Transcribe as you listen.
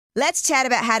Let's chat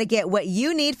about how to get what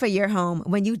you need for your home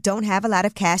when you don't have a lot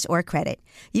of cash or credit.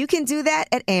 You can do that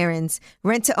at Aaron's.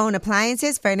 Rent-to-own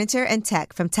appliances, furniture, and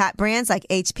tech from top brands like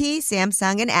HP,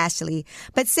 Samsung, and Ashley.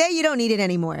 But say you don't need it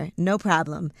anymore. No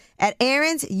problem. At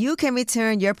Aaron's, you can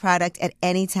return your product at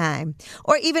any time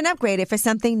or even upgrade it for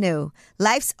something new.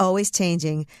 Life's always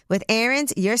changing. With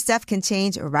Aaron's, your stuff can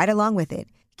change right along with it.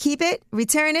 Keep it,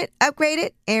 return it, upgrade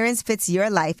it. Aaron's fits your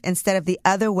life instead of the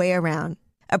other way around.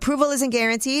 Approval isn't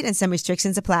guaranteed and some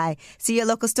restrictions apply. See your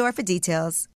local store for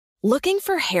details. Looking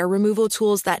for hair removal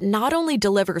tools that not only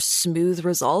deliver smooth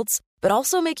results, but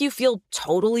also make you feel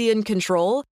totally in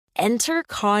control? Enter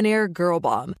Conair Girl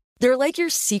Bomb. They're like your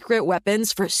secret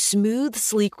weapons for smooth,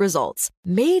 sleek results.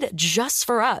 Made just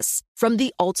for us. From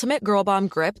the ultimate Girl Bomb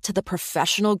grip to the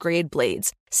professional grade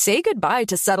blades. Say goodbye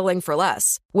to settling for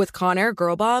less. With Conair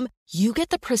Girl Bomb, you get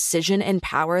the precision and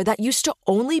power that used to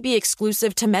only be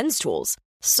exclusive to men's tools.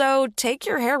 So take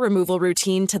your hair removal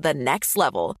routine to the next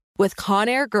level with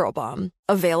Conair Girl Bomb.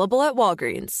 Available at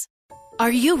Walgreens.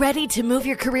 Are you ready to move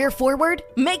your career forward?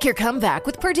 Make your comeback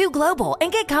with Purdue Global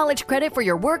and get college credit for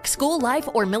your work, school, life,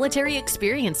 or military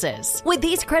experiences. With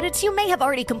these credits, you may have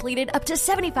already completed up to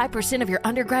 75% of your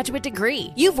undergraduate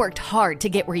degree. You've worked hard to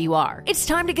get where you are. It's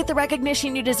time to get the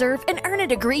recognition you deserve and earn a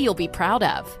degree you'll be proud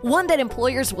of. One that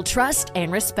employers will trust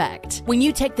and respect. When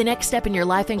you take the next step in your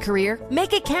life and career,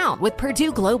 make it count with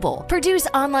Purdue Global, Purdue's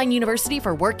online university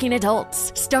for working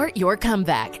adults. Start your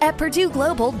comeback at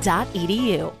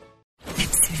purdueglobal.edu.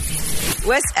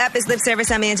 What's up? It's Lip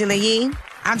Service. I'm Angela Yee.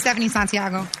 I'm Stephanie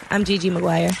Santiago. I'm Gigi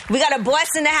McGuire. We got a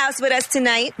boss in the house with us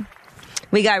tonight.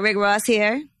 We got Rick Ross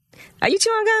here. Are you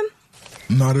chewing gum?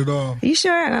 Not at all. Are you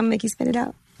sure? I'm going to make you spit it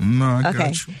out. No, I okay.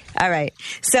 got you. All right.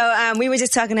 So we were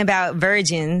just talking about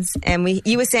virgins, and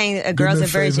you were saying a girl's a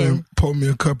virgin. Pour me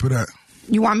a cup of that.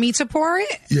 You want me to pour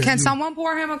it? Yeah, Can someone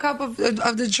pour him a cup of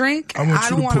the drink? I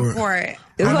don't want to pour it.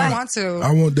 I don't want to.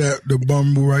 I want the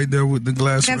bumble right there with the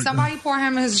glass. Can somebody pour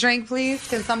him his drink, please?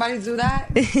 Can somebody do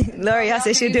that? L'Oreal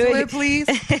said she'll do it. Please.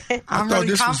 I thought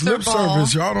this was lip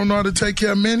service. Y'all don't know how to take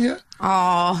care of men here?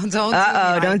 Oh, don't do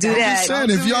I'm that. just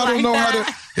saying, if y'all don't know how to,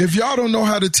 if y'all don't know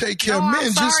how to take care of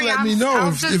men, just let me know.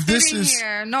 If this is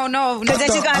here. No. Because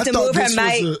then she's gonna have to move her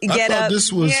mic, get up. I thought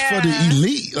this was for the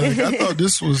elite. Like,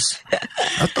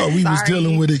 I thought we was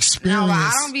dealing with experienced,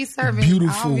 I don't be serving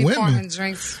beautiful women. Pouring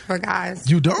drinks for guys.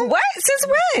 You don't? What? Since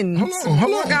when? Hold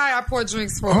on. Guy I pour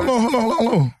drinks for. Hold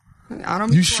on. I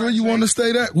don't. You sure you want to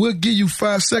stay that? We'll give you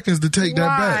 5 seconds to take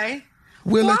that back.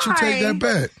 We'll let you take that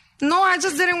back. No, I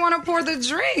just didn't want to pour the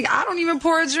drink. I don't even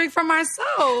pour a drink for myself.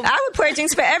 I would pour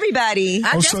drinks for everybody.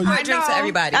 I just pour drinks for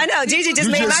everybody. I know. Gigi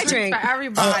just made my drink. For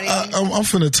everybody. I'm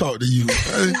finna talk to you.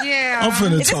 Yeah. I'm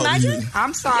finna talk to you.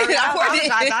 I'm sorry. I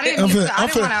apologize. I didn't want to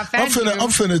offend you. I'm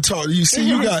finna talk to you. See,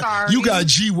 you got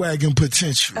G-Wagon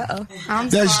potential. Uh-oh.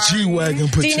 That's G-Wagon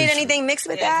potential. Do you need anything mixed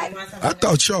with that? I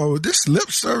thought y'all, this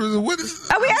lip service, what is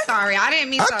I'm sorry. I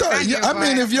didn't mean to offend you.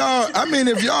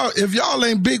 If y'all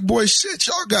ain't big boy shit,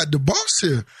 y'all got the boss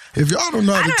here. If y'all don't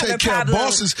know how to take care of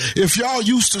bosses, if y'all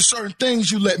used to certain things,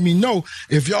 you let me know.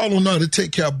 If y'all don't know how to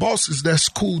take care of bosses, that's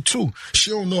cool too.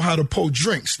 She don't know how to pour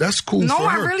drinks. That's cool for her. No,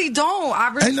 I really don't. I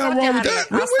really ain't nothing wrong with that.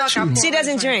 We're with you. She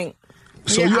doesn't drink.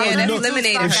 So you already know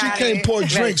if she can't pour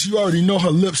drinks, you already know her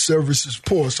lip service is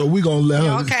poor. So we're gonna let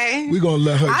her. Okay. We're gonna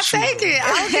let her. I take it.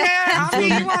 I don't care. I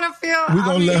mean, you want to feel. We're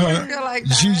gonna let her. Feel like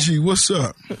that. Gigi, what's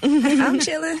up? I'm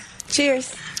chilling.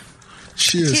 Cheers.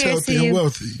 Cheers, healthy and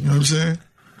wealthy. You know what I'm saying?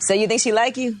 So you think she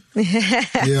like you?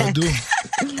 Yeah, I do.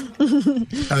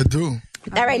 I do.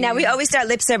 All right, now we always start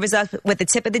lip service off with the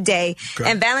tip of the day,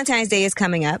 and Valentine's Day is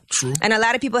coming up. True. And a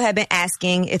lot of people have been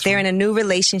asking if they're in a new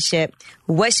relationship,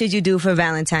 what should you do for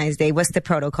Valentine's Day? What's the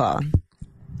protocol?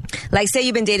 Like, say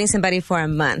you've been dating somebody for a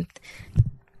month.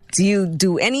 Do you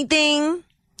do anything?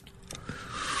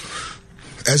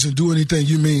 As in do anything,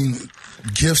 you mean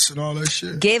gifts and all that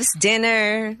shit? Gifts,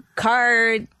 dinner,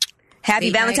 card, happy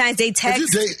Valentine's Day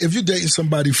text. If you're dating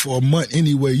somebody for a month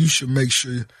anyway, you should make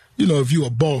sure, you know, if you're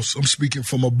a boss, I'm speaking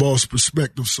from a boss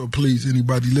perspective, so please,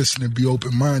 anybody listening, be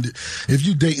open-minded. If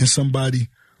you're dating somebody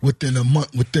within a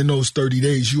month, within those 30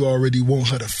 days, you already want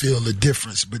her to feel the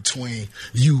difference between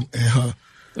you and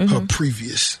her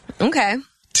previous. Okay.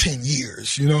 10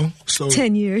 years, you know? So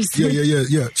 10 years.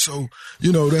 Yeah. So,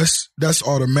 you know, that's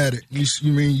automatic.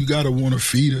 You mean you gotta want to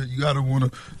feed her. You gotta want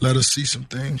to let her see some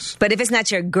things. But if it's not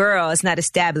your girl, it's not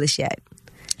established yet.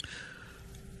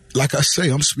 Like I say,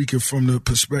 I'm speaking from the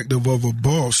perspective of a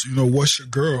boss. You know, what's your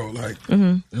girl? Like, you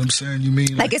know what I'm saying? You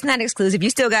mean like it's not exclusive. You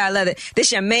still gotta love it.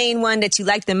 This your main one that you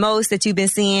like the most that you've been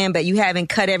seeing, but you haven't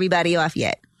cut everybody off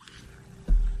yet.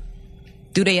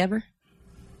 Do they ever?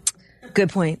 Good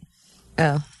point.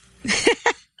 Oh.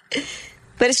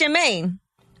 But it's your main.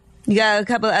 You got a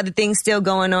couple of other things still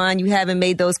going on. You haven't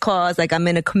made those calls like I'm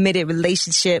in a committed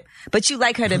relationship, but you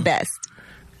like her the best.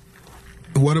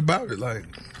 What about it? Like,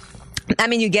 I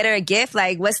mean, you get her a gift.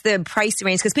 Like, what's the price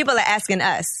range? Because people are asking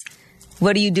us,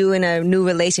 what do you do in a new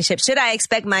relationship? Should I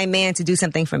expect my man to do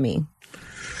something for me?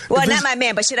 Well, not my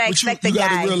man, but should I expect the guy? You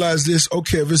got to realize this.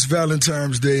 Okay, if it's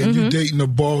Valentine's Day and you're dating a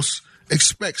boss,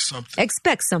 expect something.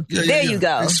 Expect something. Yeah, there you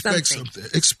go. Expect something.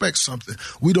 Expect something.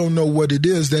 We don't know what it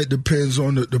is. That depends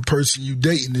on the person you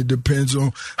dating. It depends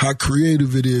on how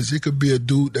creative it is. It could be a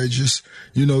dude that just,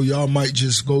 y'all might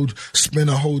just go spend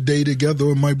a whole day together,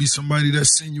 or it might be somebody that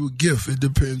send you a gift. It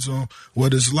depends on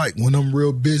what it's like. When I'm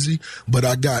real busy, but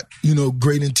I got,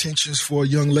 great intentions for a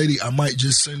young lady, I might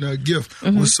just send her a gift.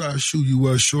 Mm-hmm. What size shoe you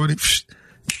wear, shorty?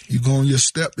 You go on your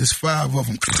step, there's 5 of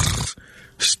them.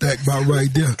 Stacked by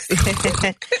right there.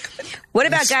 What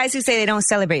about guys who say they don't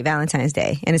celebrate Valentine's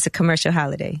Day and it's a commercial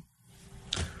holiday?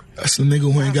 That's a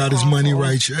nigga who ain't got his money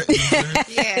right yet.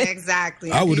 Yeah,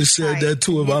 exactly. I would have said that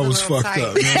too if I was fucked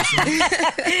up. You know what I'm saying?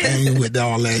 I ain't with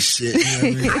all that shit. You know what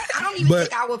I mean? I don't even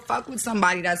think I would fuck with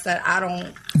somebody that said I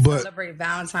don't celebrate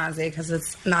Valentine's Day because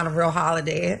it's not a real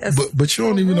holiday. But you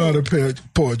don't even know how to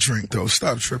pour a drink though.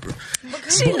 Stop tripping.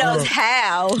 She knows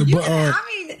how.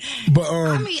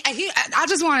 I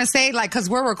just want to say, like, because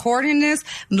we're recording this,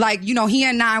 like, he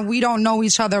and I, we don't know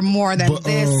each other more than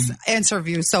this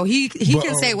interview. So he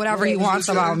can say whatever he wants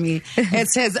about me.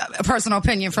 It's his personal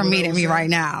opinion from me to me right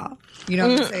now. You know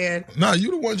what I'm saying? Nah, you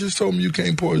the one just told me you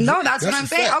can't pour a drink. No, that's what I'm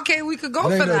saying. Fact. Okay, we could go for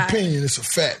that. It ain't an opinion, it's a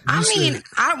fact. I'm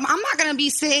not going to be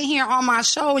sitting here on my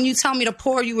show and you tell me to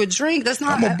pour you a drink. That's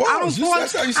not... I'm a boss.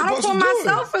 I don't pour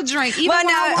myself a drink. Even when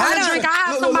I want a drink, I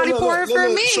have somebody pour it for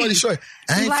me. Shorty.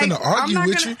 I ain't finna argue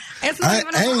with you. It's not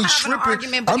even I ain't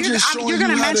tripping. I'm just showing you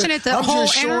how to... I'm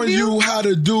just showing you how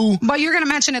to do... But you're going to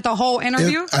mention it the whole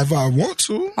interview? If I want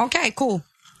to. Okay, cool.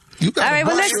 You got all right,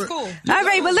 well,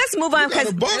 let's move on. You got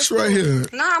a boss right here.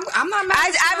 No, I'm not mad.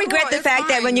 I regret the fact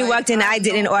that when you walked in, I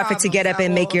didn't offer to get up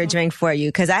and make your drink for you,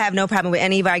 because I have no problem with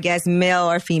any of our guests, male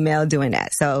or female, doing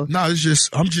that. So no, I'm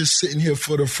just sitting here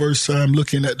for the first time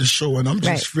looking at the show, and I'm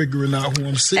just figuring out who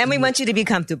I'm sitting. And we with. want you to be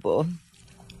comfortable.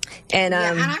 And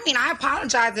I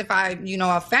apologize if I,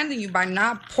 offended you by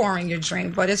not pouring your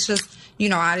drink, but it's just.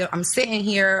 I'm sitting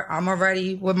here. I'm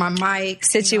already with my mic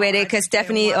situated because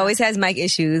Stephanie always has mic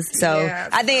issues. So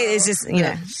I think it's just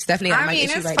Stephanie has a mic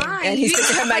issue right now, and he's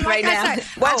sitting her mic right now.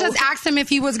 I just asked him if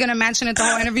he was going to mention it the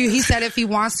whole interview. He said if he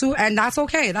wants to, and that's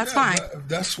okay. That's fine.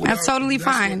 That's totally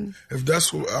fine. If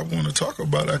that's what I want to talk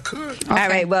about, I could. Okay. All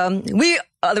right. Well,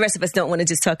 all the rest of us don't want to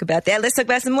just talk about that. Let's talk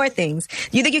about some more things.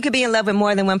 You think you could be in love with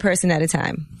more than one person at a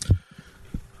time?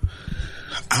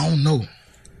 I don't know.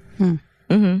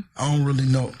 Mm-hmm. I don't really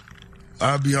know.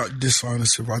 I'd be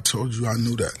dishonest if I told you I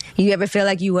knew that. You ever feel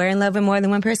like you were in love with more than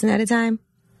one person at a time?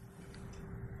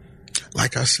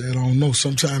 Like I said, I don't know.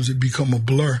 Sometimes it become a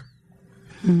blur.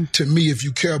 To me, if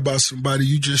you care about somebody,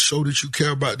 you just show that you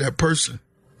care about that person.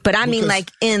 But I mean, like,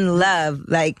 in love,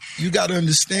 like... You got to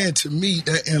understand, to me,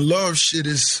 that in love shit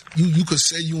is... You could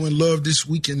say you in love this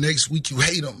week and next week you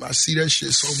hate them. I see that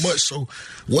shit so much. So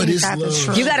what is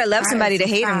love? You got to love somebody to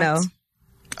hate them, though.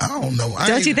 I don't know.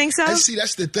 Don't you think so? See,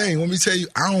 that's the thing. Let me tell you,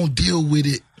 I don't deal with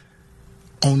it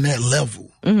on that level.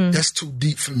 Mm-hmm. That's too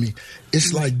deep for me.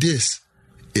 It's like this.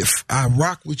 If I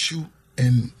rock with you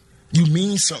and you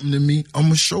mean something to me, I'm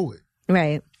going to show it.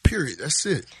 Right. Period. That's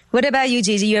it. What about you,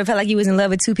 Gigi? You ever felt like you was in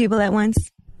love with two people at once?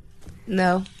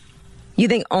 No. You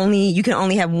think you can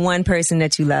only have one person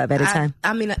that you love at a time?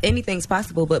 I mean, anything's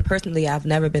possible, but personally, I've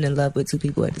never been in love with two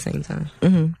people at the same time.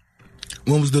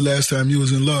 Mm-hmm. When was the last time you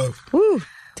was in love? Woo.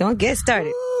 Don't get started.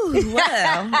 Ooh,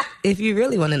 well, if you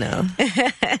really want to know,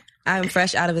 I'm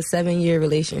fresh out of a 7-year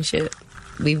relationship.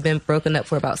 We've been broken up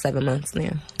for about 7 months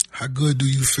now. How good do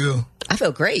you feel? I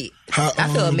feel great. I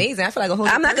feel amazing. I feel like a whole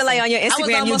I'm not going to lie, on your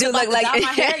Instagram, you do look like... I was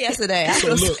my hair yesterday. I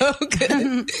feel so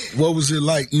good. What was it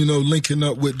like, linking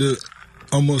up with the,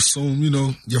 I'm going to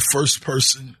assume, your first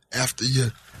person after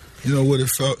what it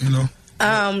felt,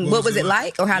 What was it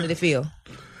like, or how did it feel?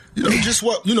 Just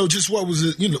what was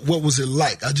it, what was it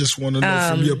like? I just want to know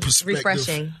from your perspective.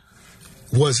 Refreshing.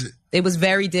 Was it? It was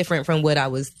very different from what I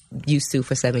was used to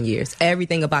for 7 years.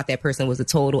 Everything about that person was the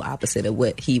total opposite of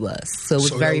what he was. So it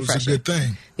was very refreshing. A good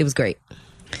thing. It was great.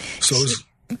 So it's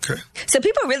okay. So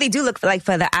people really do look for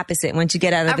the opposite once you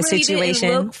get out of the situation. I really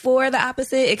didn't look for the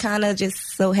opposite. It kind of just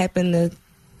so happened to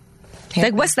happen.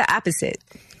 Like, what's the opposite?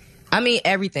 I mean,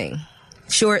 everything.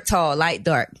 Short, tall, light,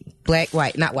 dark, black,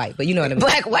 white. Not white, but you know what I mean.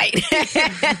 Black, white.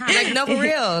 Like, no, for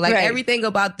real. Like, everything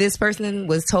about this person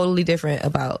was totally different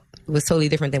about was totally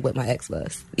different than what my ex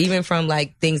was. Even from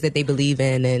like things that they believe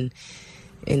in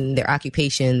and their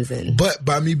occupations. But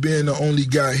by me being the only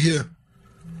guy here,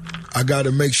 I got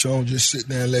to make sure I don't just sit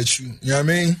there and let you know what I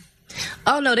mean?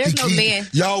 Oh, no, there's no man.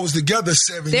 Y'all was together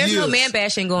 7 years. There's no man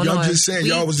bashing going on. I'm just saying,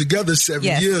 y'all was together 7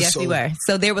 years. Yes, we were.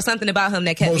 So there was something about him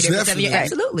that kept me there for 7 years.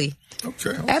 Absolutely.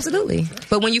 Okay. Absolutely.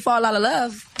 But when you fall out of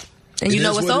love and you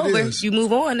know it's over, you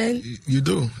move on and you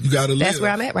do. You got to live. That's where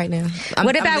I'm at right now.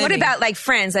 What about like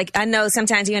friends? Like I know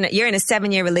sometimes you're in a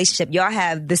 7-year relationship. Y'all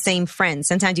have the same friends.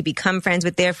 Sometimes you become friends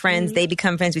with their friends. They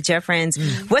become friends with your friends.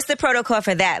 What's the protocol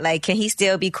for that? Like, can he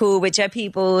still be cool with your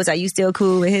peoples? Are you still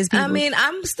cool with his people? I mean,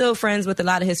 I'm still friends with a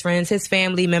lot of his friends. His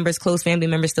family members, close family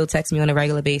members, still text me on a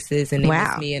regular basis, and they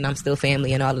miss me, and I'm still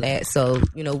family and all of that. So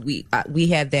we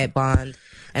have that bond.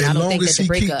 And as I don't long think as he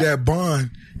keep that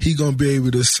bond, he gonna be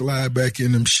able to slide back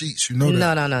in them sheets. You know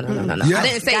that? No. Yeah. I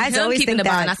didn't say him keeping the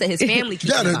bond. I said his family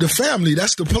keeping the bond. The family.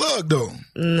 That's the plug, though.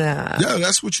 Nah. Yeah,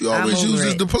 that's what you always use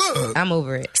as the plug. I'm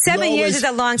over it. 7 years is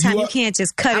a long time. You can't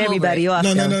just cut everybody off.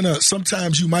 No.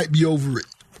 Sometimes you might be over it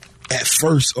at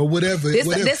first or whatever.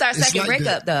 This our second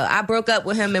breakup, though. I broke up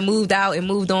with him and moved out and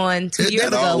moved on 2 years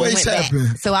ago. That always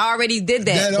happens. So I already did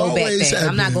that. Go back thing.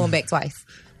 I'm not going back twice.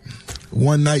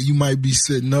 One night you might be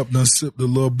sitting up, done sipped a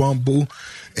little bamboo,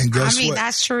 and guess what?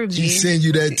 That's true, G. He send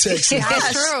you that text.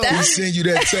 That's true. He send you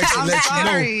that text and let you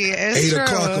know. 8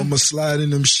 o'clock, I'm going to slide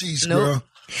in them sheets, girl.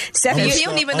 Stephanie, he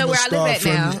don't even know where I live at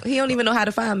now. He don't even know how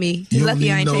to find me. He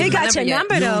lucky I ain't changed. He got your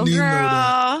number, though.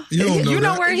 Girl. You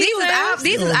know where he lives?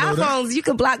 These is iPhones. You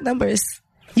can block numbers.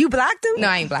 You blocked him? No,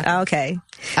 I ain't blocked him. Okay.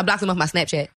 I blocked him off my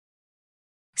Snapchat.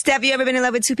 Steph, you ever been in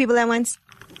love with 2 people at once?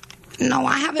 No,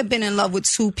 I haven't been in love with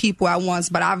 2 people at once,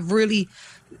 but I've really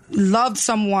loved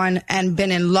someone and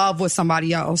been in love with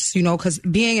somebody else, because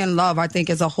being in love, I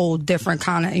think, is a whole different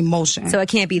kind of emotion. So it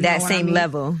can't be that same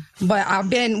level. But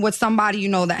I've been with somebody,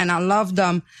 that, and I love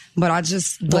them, but I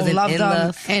just don't love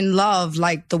them in love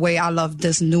like the way I love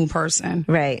this new person.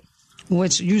 Right.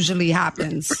 Which usually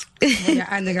happens when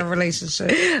you're ending a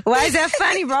relationship. Why is that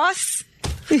funny, Ross?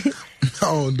 I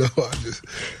don't know.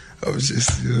 I was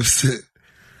just upset.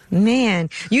 Man,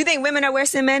 you think women are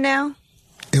worse than men now?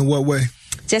 In what way?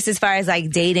 Just as far as like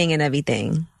dating and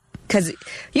everything. Because,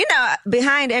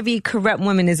 behind every corrupt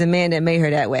woman is a man that made her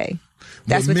that way.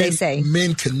 That's what they say.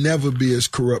 Men can never be as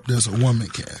corrupt as a woman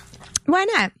can. Why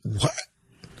not? What?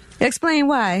 Explain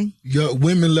why. Your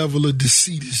women level of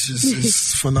deceit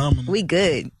is phenomenal. We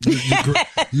good.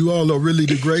 You all are really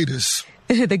the greatest.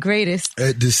 The greatest.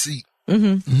 At deceit.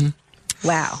 Mm-hmm. Mm-hmm.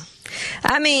 Wow.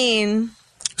 I mean...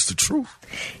 It's the truth.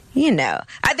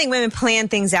 I think women plan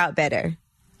things out better.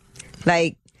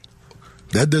 Like...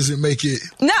 That doesn't make it...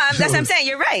 No, that's what I'm saying.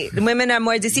 You're right. Women are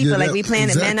more deceitful. Like, we plan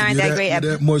it. Men aren't that great. You're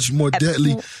that much more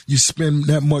deadly. You spend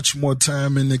that much more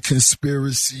time in the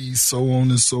conspiracy, so on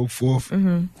and so forth.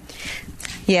 Mm-hmm.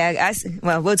 Yeah,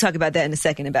 we'll talk about that in a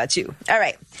second about you. All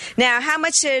right. Now, how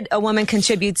much should a woman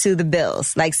contribute to the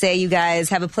bills? Like, say you guys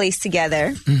have a place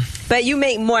together, but you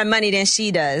make more money than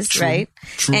she does, right?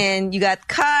 True. And you got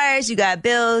cars, you got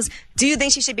bills. Do you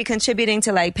think she should be contributing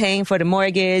to, like, paying for the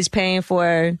mortgage, paying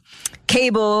for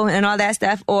cable and all that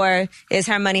stuff? Or is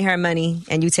her money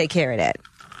and you take care of that?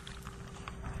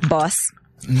 Boss?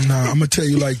 Nah, I'm going to tell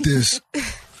you like this.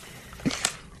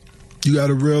 You got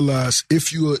to realize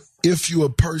if you're a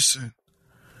person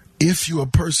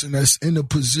that's in a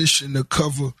position to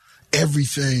cover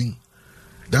everything,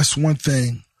 that's one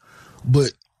thing.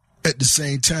 But at the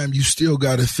same time, you still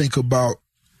got to think about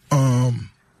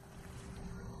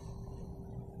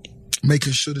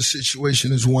making sure the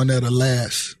situation is one that'll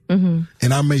last. Mm-hmm.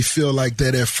 And I may feel like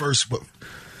that at first, but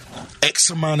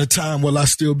X amount of time will I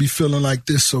still be feeling like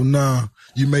this? So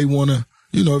you may want to,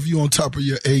 if you're on top of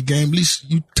your A game, at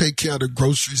least you take care of the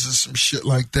groceries or some shit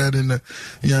like that. And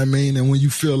you know what I mean? And when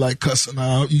you feel like cussing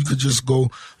out, you could just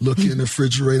go look in the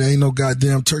refrigerator. Ain't no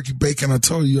goddamn turkey bacon. I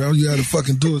told you, all you had to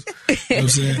fucking do is, you know what I'm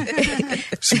saying?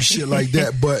 Some shit like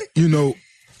that. But,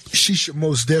 she should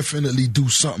most definitely do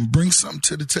something. Bring something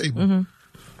to the table. Mm-hmm.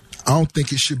 I don't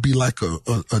think it should be like a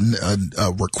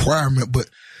requirement, but,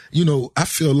 I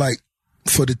feel like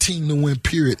for the team to win,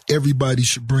 period, everybody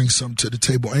should bring something to the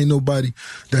table. Ain't nobody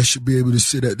that should be able to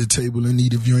sit at the table and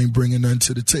eat if you ain't bringing nothing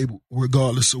to the table,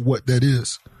 regardless of what that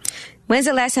is. When's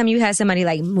the last time you had somebody,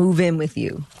 like, move in with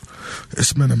you?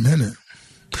 It's been a minute.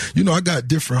 I got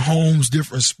different homes,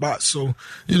 different spots, so,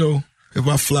 if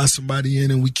I fly somebody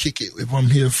in and we kick it, if I'm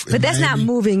here. But that's Miami, not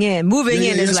moving in. Moving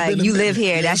in is like you live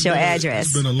here. That's your address.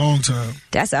 It's been a long time.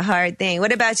 That's a hard thing.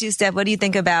 What about you, Steph? What do you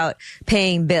think about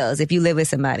paying bills if you live with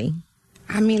somebody?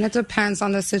 I mean, it depends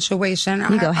on the situation.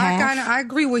 I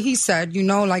agree with what he said. You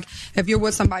know, like if you're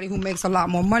with somebody who makes a lot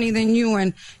more money than you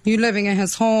and you're living in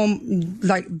his home,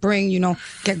 like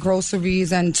get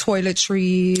groceries and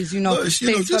toiletries,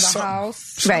 things for the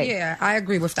house. Right. Yeah, I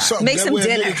agree with that. Make some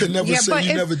dinner. Could never say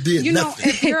you never did nothing.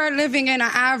 If you're living in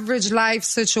an average life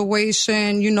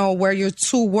situation, where you're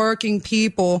two working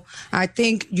people, I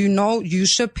think, you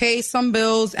should pay some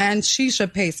bills and she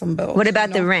should pay some bills. What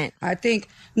about the rent? I think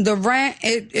the rent,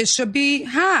 it should be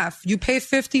half. You pay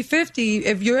 50-50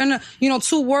 if you're in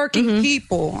two working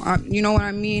people. You know what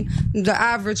I mean? The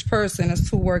average person is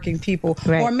two working people.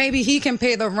 Right. Or maybe he can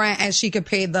pay the rent and she could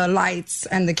pay the lights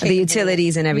and the cable. The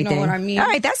utilities and everything. You know what I mean? All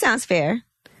right, that sounds fair.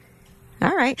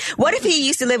 All right. What if he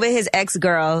used to live with his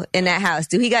ex-girl in that house?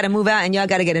 Do he got to move out and y'all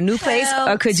got to get a new place?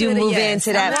 Or could you move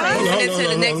into that place?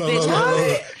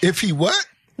 If he what?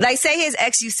 Like, say his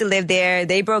ex used to live there.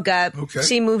 They broke up. Okay.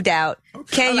 She moved out.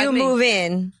 Okay. Can you move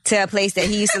in to a place that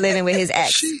he used to live in with his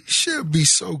ex? She should be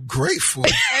so grateful.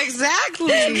 Exactly.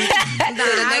 The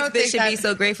next bitch should be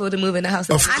so grateful to move in the house.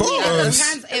 Of course.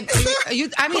 An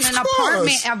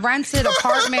apartment, a rented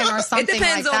apartment or something. It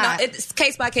depends it's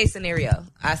case by case scenario,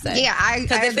 I say. Yeah, I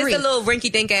Because if agree. it's a little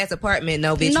rinky-dink ass apartment,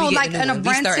 no, bitch, we like getting a new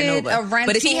one. We starting over.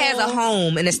 But if he has a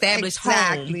home, an established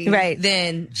home, right,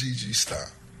 then Gigi, stop.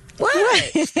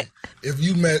 What? If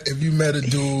you met a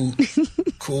dude,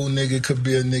 cool nigga, could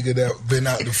be a nigga that been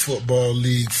out the football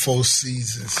league 4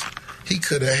 seasons. He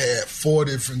could have had 4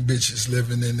 different bitches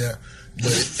living in there. But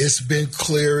it's been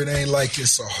clear it ain't like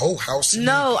it's a whole house.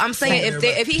 No, I'm saying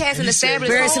if he has an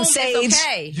established home, it's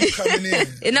okay. You coming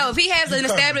in. No, if he has an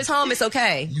established home, it's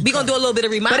okay. We're going to do a little bit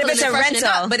of remodeling. But if it's a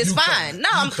rental, but it's fine.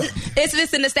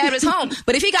 It's an established home.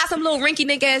 But if he got some little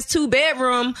rinky-dink ass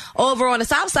 2-bedroom over on the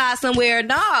south side somewhere,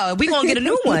 we going to get a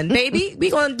new one, baby. We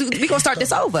going to start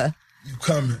this over. You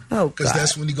coming. Because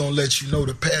that's when he going to let you know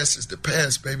the past is the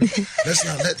past, baby. Let's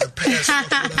not let the past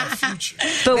fuck with our future.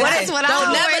 But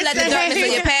don't never let the darkness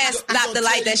of your past stop the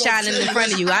light that's shining in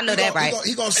front of you. I know that, right?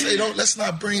 He going to say, let's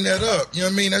not bring that up. You know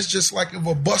what I mean? That's just like if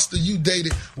a Buster you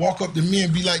dated walk up to me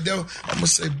and be like, I'm going to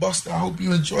say, Buster, I hope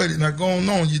you enjoyed it. Now going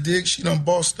on, you dig? She done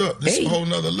bossed up. This is a whole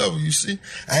nother level, you see?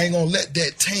 I ain't going to let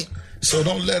that taint. So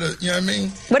don't let her, you know what I mean?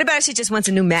 What about if she just wants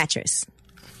a new mattress?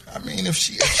 I mean, if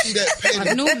she that petty.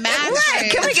 A new mattress. Right.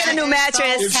 Can we get a new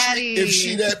mattress? If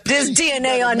she that petty. This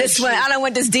DNA on this one. I don't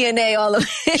want this DNA all over.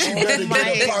 She better get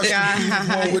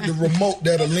a one with the remote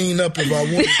that'll lean up if I want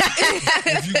it.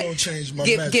 If you gonna change my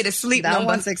mattress. Get a sleep that number.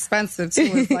 One's expensive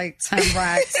too. It's like 10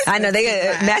 racks. I know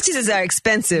mattresses are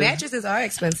expensive. Mattresses are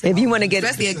expensive. If you want to get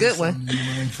especially a good one.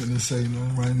 I ain't finna say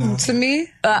nothing right now. To me?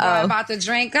 About the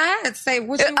drink? Go ahead. Say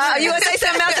what you want. You want to say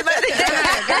something else about the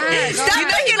drink? Go ahead. Stop. You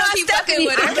know you're not fucking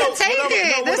with it. I can take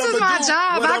it. This is my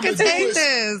job. I can take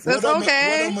this. It's okay.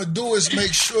 What I'm going to do is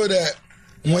make sure that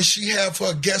when she have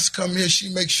her guests come here, she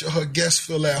makes sure her guests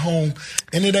feel at home.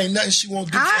 And it ain't nothing she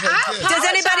won't do for her guests. Does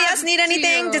anybody else need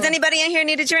anything? Does anybody in here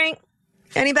need a drink?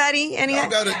 Anybody?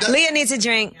 Leah needs a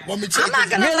drink. I'm not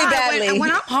gonna really badly.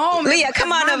 When I'm home, Leah,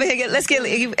 come on over here. Let's get.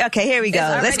 Okay, here we go.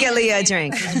 Let's get Leah a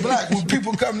drink. Black. When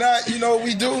people come down, you know what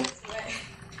we do?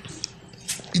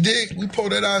 You dig? We pour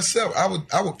that ourselves.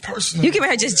 I would personally. You giving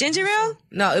her just ginger ale?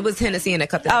 No, it was Hennessy in a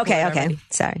cup. Okay.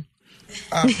 Sorry.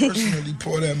 I personally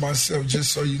pour that myself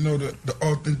just so you know the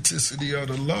authenticity of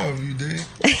the love, you dig?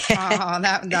 Oh,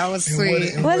 that was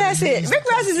sweet. Well, that's it. Rick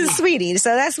Ross is a sweetie,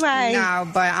 so that's why. No,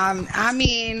 but I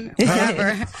mean,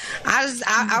 whatever.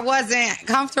 I wasn't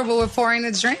comfortable with pouring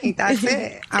the drink. That's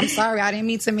it. I'm sorry. I didn't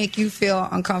mean to make you feel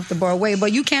uncomfortable away,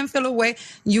 but you can feel away.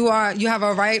 You have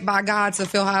a right by God to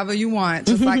feel however you want,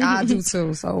 just like I do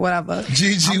too. So whatever.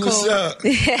 Gigi, what's up?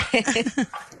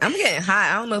 I'm getting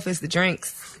hot. I don't know if it's the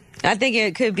drinks. I think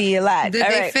it could be a lot. Did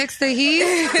they fix the heat?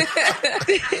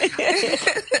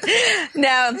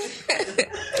 No.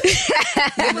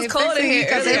 It was cold in here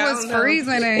because it was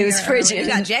freezing in here. It was frigid. We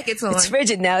got jackets on. It's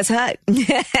frigid now. It's hot.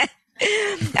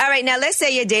 All right, now let's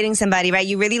say you're dating somebody, right?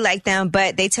 You really like them,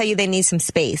 but they tell you they need some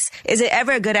space. Is it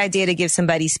ever a good idea to give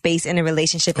somebody space in a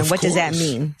relationship, and what does that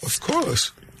mean? Of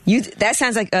course. That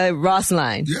sounds like a Ross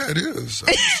line. Yeah, it is.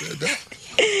 I said that.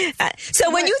 So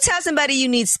when you tell somebody you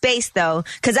need space, though,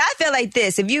 because I feel like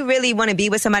this, if you really want to be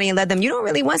with somebody and love them, you don't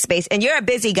really want space. And you're a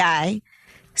busy guy.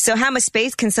 So how much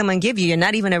space can someone give you? You're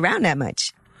not even around that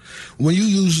much. When you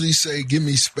usually say, give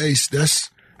me space, that's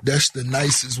the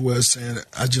nicest way of saying it.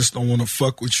 I just don't want to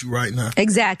fuck with you right now.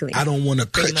 Exactly. I don't want to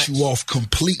cut you off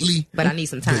completely. But I need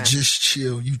some time. But just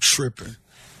chill. You tripping.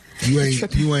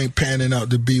 You ain't panning out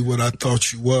to be what I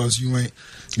thought you was. You ain't.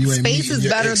 Space is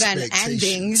better than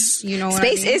ending. You know what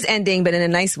Space I mean? is ending, but in a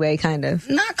nice way, kind of.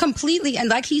 Not completely. And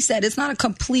like he said, it's not a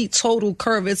complete, total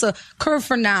curve. It's a curve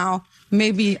for now.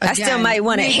 Maybe again, I still might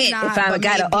want to hit not, if I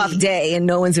got an off day and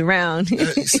no one's around.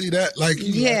 See that? Like,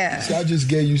 see, I just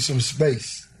gave you some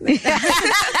space. No, and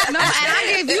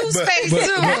I gave you space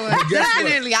too.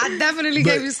 Definitely, I definitely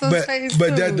gave you some space too.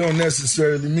 But that don't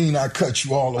necessarily mean I cut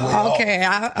you all the way off. Okay,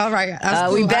 all right.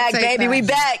 Cool. We back, baby. We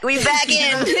back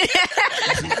in.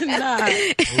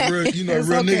 Real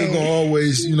nigga gonna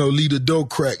always, leave the door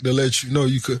crack to let you know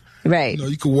you could. Right.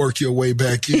 You could work your way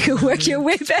back in. You could work your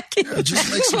way back in. Yeah,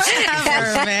 just make some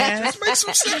Whatever, man. Just make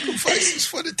some sacrifices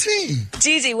for the team.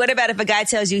 Gigi, what about if a guy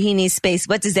tells you he needs space?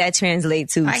 What does that translate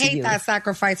to? I hate that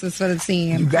sacrifices for the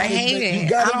team. I hate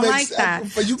it. I don't like that.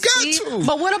 You got to.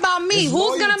 But what about me?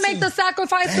 Who's going to make the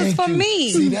sacrifices for me?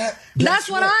 See that?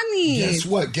 That's what I need.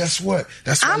 Guess what?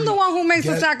 I'm the one who makes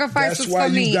the sacrifices for me.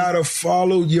 That's why you got to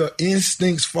follow your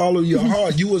instincts, follow your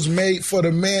heart. You was made for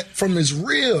the man from his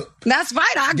rib. That's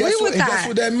right. I agree with that. Guess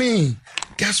what that means?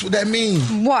 Guess what that means?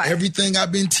 What? Everything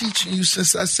I've been teaching you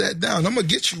since I sat down. I'm going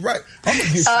to get you right. I'm going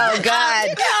to get you right. Oh, God.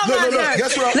 Look.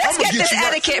 Guess what? Let's get this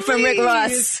etiquette from Rick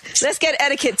Ross. Let's get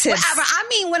etiquette tips. Whatever. I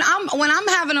mean, when I'm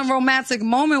having a romantic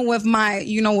moment with my,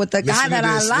 with the guy that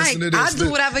I like, I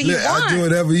do whatever he wants. I do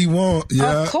whatever he wants.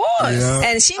 Yeah. Of course. Yeah.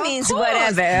 And she means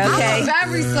whatever, okay? I'm a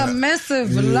very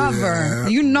submissive lover.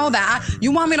 You know that.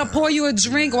 You want me to pour you a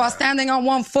drink while standing on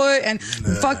one foot and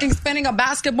fucking spinning a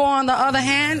basketball on the other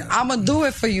hand? I'm going to do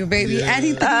it for you, baby. Yeah.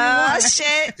 Anything you want.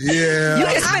 Shit. Yeah. You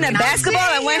can spin a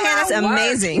basketball in one hand. That's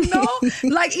amazing.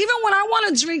 Like, even when I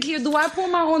want a drink here, do I pour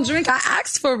my own drink? I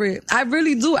ask for it. I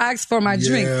really do ask for my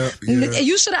drink. Yeah.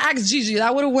 You should have asked Gigi.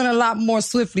 That would have went a lot more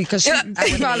swiftly because she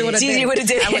probably would have Gigi would have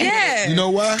did it. Yeah. You know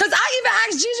why? Because I even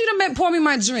asked Gigi to pour me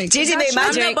my drink. Gigi made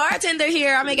my drink. I'm the bartender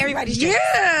here. I make everybody's drink.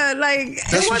 Yeah, like,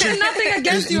 it wasn't nothing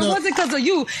against you. It wasn't because of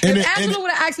you. If Angela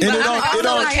would have asked me, I'm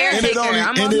also a caretaker.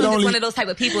 I'm also just one of those type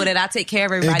of people that I take care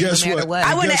of everybody no matter what.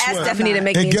 I wouldn't have asked Stephanie to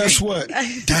make me a drink. And guess what?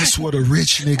 That's what a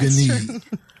rich nigga need.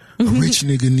 A rich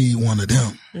nigga need one of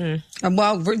them.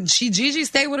 Well, Gigi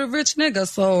stayed with a rich nigga,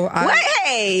 so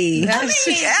Hey, I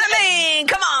mean,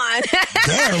 come on.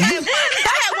 Damn.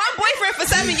 I had one boyfriend for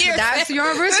 7 years. That's your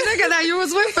rich nigga that you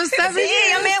was with for 7 years.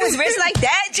 Yeah, your man was rich like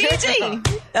that, Gigi.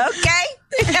 Okay.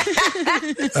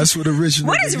 That's what a rich nigga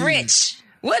What is need. rich?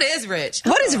 What is rich?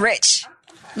 What is rich?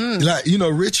 Like,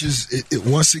 rich is,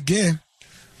 once again,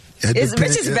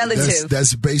 Rich is relative.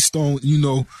 That's based on,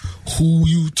 who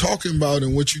you talking about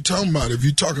and what you talking about. If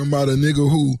you talking about a nigga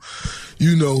who,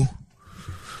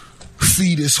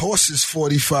 feed his horses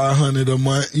 $4,500 a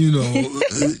month,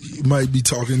 you might be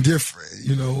talking different,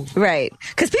 Right.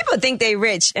 Because people think they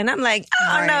rich, and I'm like,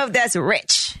 I don't know if that's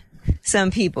rich.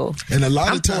 Some people. And a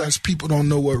lot of times people don't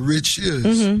know what rich is.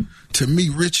 Mm-hmm. To me,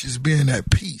 rich is being at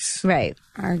peace. Right.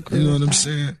 I agree. You know what I'm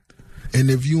saying? And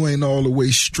if you ain't all the way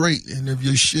straight and if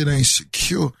your shit ain't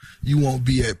secure, you won't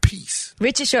be at peace.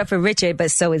 Rich is short for Richard,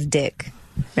 but so is Dick.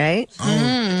 Right?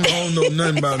 I don't know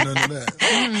nothing about none of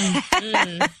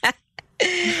that.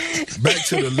 Back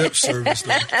to the lip service,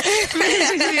 though.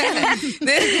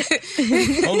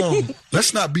 Hold on.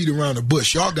 Let's not beat around the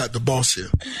bush. Y'all got the boss here.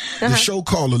 The show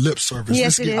called The Lip Service.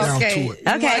 Yes, Let's get down to it.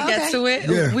 Okay. Get to it.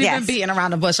 Yeah. We've been beating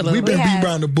around the bush a little We've bit. been beating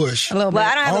around the bush. A little bit.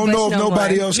 Well, I don't know if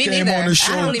nobody else Me came neither. on the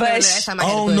show. I don't even know the last time I I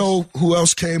had a don't bush. know who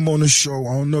else came on the show.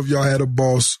 I don't know if y'all had a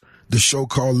boss. The show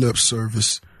called Lip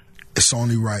Service. It's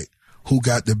only right. Who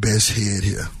got the best head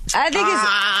here? I think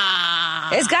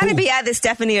it's got to be either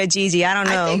Stephanie or Gigi. I don't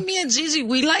know. I think me and Gigi,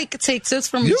 we take tips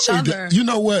from each other. You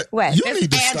know what? What? You It's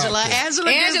need to Angela. stop that.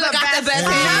 Angela got the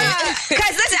best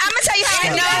Because listen, I'm gonna tell you how I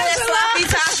know that this. sloppy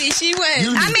toppy. She went.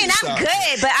 You need I to mean, I'm stop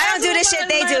good, but I don't do the shit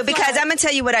they do because I'm gonna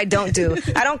tell you what I don't do.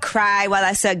 I don't cry while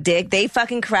I suck dick. They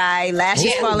fucking cry,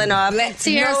 lashes falling off,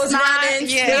 Tears nose running.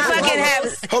 snot. They fucking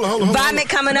have Hold on. vomit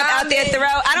coming up out their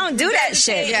throat. I don't do that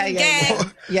shit. Yeah.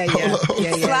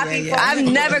 I've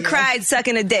never cried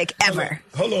sucking a dick ever.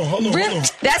 Hold on.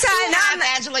 That's how I know.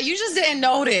 Angela, you just didn't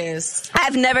notice.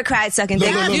 I've never cried sucking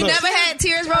dick. No. You never had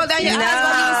tears roll down your eyes No,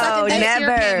 while you was sucking dick?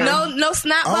 never. No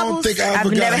snot I don't bubbles? think I ever I've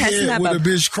got never had hit snap with a up.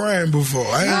 bitch crying before.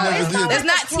 I ain't never did It's that.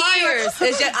 not tears.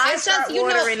 It's just I start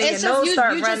watering and your nose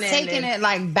start you running. just taking it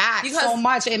like back Because- so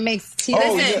much it makes tears.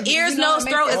 Listen, ears, nose,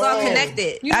 throat is all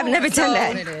connected. I've never done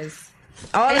that. It is.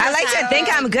 I like to think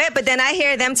I'm good, but then I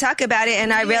hear them talk about it,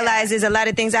 and I realize there's a lot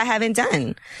of things I haven't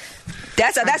done.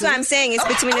 That's what I'm saying. It's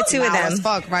between the two of As them.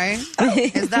 fuck, right?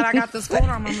 Is that I got this coat on?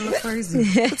 I'm gonna look crazy.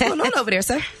 What's going on over there,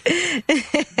 sir?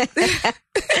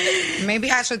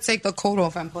 Maybe I should take the coat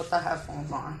off and put the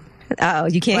headphones on. Oh,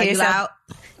 you can't Are hear you yourself?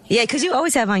 loud? Yeah, because you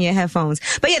always have on your headphones.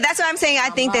 But yeah, that's what I'm saying. I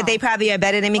think that they probably are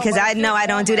better than me because I know I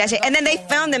don't do that shit. And then they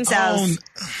film themselves.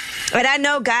 And I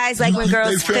know guys like when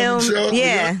girls film.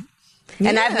 Yeah.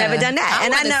 And I've never done that.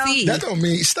 And I know. That don't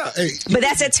mean stop. Hey, but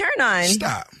that's a turn on.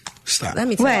 Stop. Let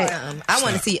me tell you something. I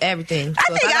want to see everything. So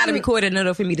I think I gotta record it in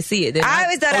order for me to see it. I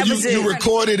always thought I was you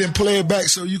record it and play it back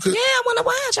so you could. Yeah, I want to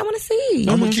watch. I want to see.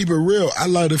 I'm gonna keep it real. I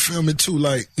like to film it too.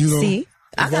 Like See?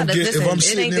 If I'm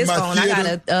sitting in my phone, theater, I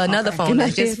got another phone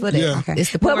that's just for that. Yeah. Okay.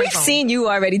 It's the well, porn we've phone. seen you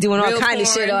already doing all kind of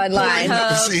shit online. I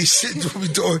never seen shit what we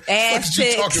doing. Ass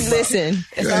pics. Listen,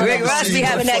 Yeah, Rick Ross be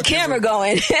having that camera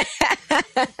going. Cut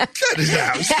it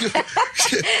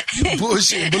out. You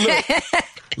bullshit. But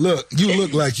look, you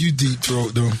look like you deep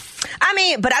throat though. I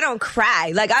mean, but I don't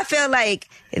cry. Like, I feel like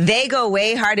they go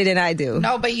way harder than I do.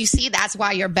 No, but you see, that's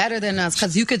why you're better than us,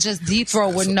 because you could just deep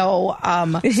throat with no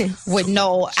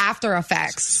after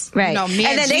effects. Right. Me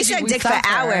and then Gigi, they suck dick for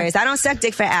hours. I don't suck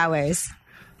dick for hours.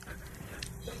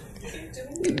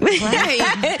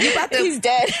 Right. He's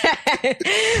dead.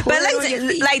 But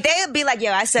like they'll be like,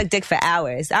 yo, I suck dick for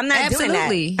hours. I'm not doing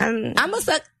that. I'm gonna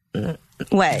suck.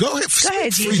 What? Go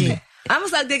ahead, Gigi. I'm gonna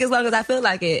suck dick as long as I feel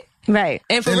like it. Right.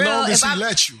 And for as real, long as if he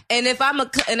let you. And if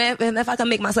if I can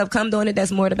make myself come doing it,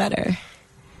 that's more the better.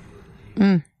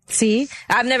 See,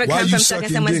 I've never Why come you from sucking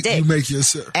someone's dick. You make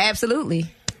yourself.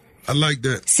 Absolutely. I like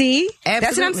that. See, that's what I'm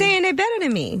Absolutely. saying. They're better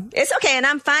than me. It's okay, and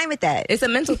I'm fine with that. It's a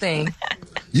mental thing.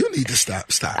 You need to stop.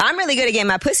 I'm really good at getting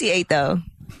my pussy ate, though.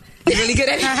 You're really good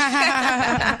at it.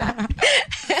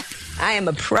 I am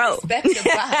a pro. Back in the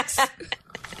box.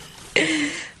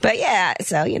 But yeah,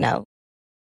 so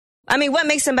I mean, what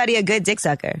makes somebody a good dick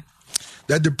sucker?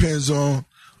 That depends on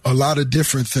a lot of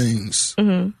different things.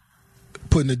 Mm-hmm.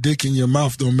 Putting a dick in your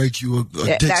mouth don't make you a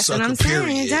dick That's sucker, what I'm period.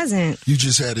 saying. It doesn't. You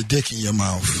just had a dick in your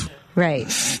mouth. Right.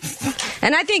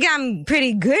 And I think I'm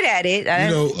pretty good at it,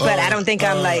 but I don't think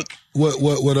I'm like...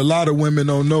 What a lot of women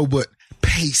don't know, but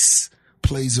pace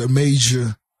plays a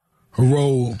major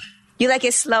role. You like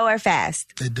it slow or fast?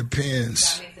 It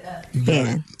depends. You Yeah.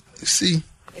 gotta, see?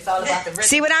 It's all about the rhythm.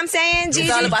 See what I'm saying, Gigi?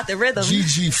 It's all about the rhythm.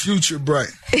 GG Future Bright.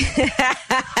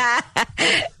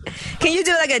 Can you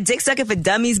do like a dick sucker for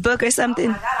dummies book or something?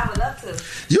 Oh my God, I would love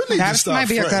to. You need That to stop might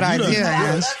be a good fronting. idea.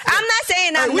 Yes. I'm not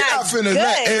saying I'm not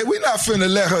good. We're not finna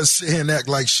let her sit here and act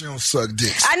like she don't suck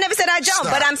dicks. I never said I don't, Stop.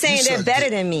 but I'm saying You they're suck better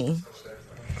dick. than me.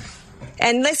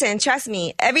 And listen, trust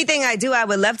me, everything I do, I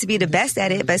would love to be the best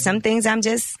at it, but some things I'm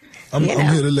just, I'm here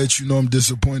to let you know I'm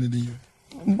disappointed in you.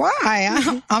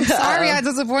 Why? I'm sorry I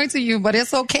disappointed you, but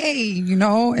it's okay.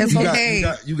 It's okay.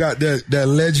 You got that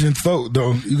legend throat,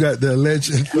 though. You got that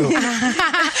legend throat.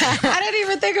 I didn't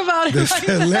even think about it. That's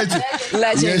that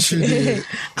legend. Yes, you did.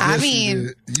 I Yes, mean,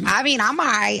 you did. I'm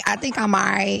alright. I think I'm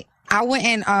alright. I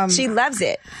wouldn't. she loves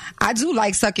it. I do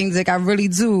like sucking dick. I really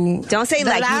do. Don't say the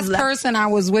like you last love- person I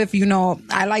was with.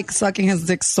 I like sucking his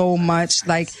dick so much.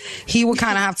 Like he would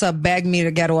kind of have to beg me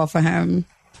to get off of him.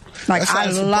 Like That's how I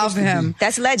it's love supposed to him. be.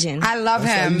 That's legend. I love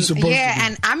That's how him. you're supposed to Yeah, be.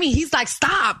 and I mean, he's like,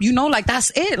 stop. Like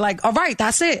that's it. Like, all right,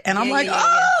 that's it. And I'm like, yeah.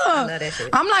 oh. I love that shit.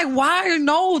 I'm like, why?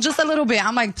 No, just a little bit.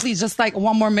 I'm like, please, just like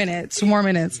 1 more minute, 2 more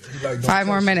minutes, like, don't 5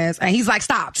 more touch minutes. And he's like,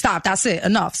 stop. That's it.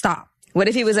 Enough. Stop. What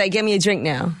if he was like, give me a drink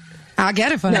now? I'll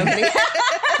get it for him.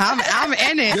 I'm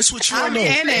in it. That's what you I'm know.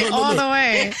 in it Look, all look. the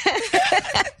way.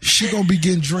 She gonna be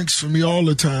getting drinks from me all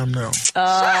the time now. No,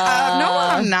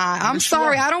 I'm not. I'm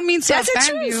sorry. I don't mean to That's the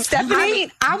offend truth, you. Stephanie. I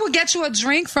mean, I will get you a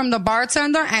drink from the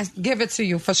bartender and give it to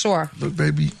you for sure. Look,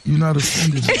 baby, you're not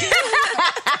offending me.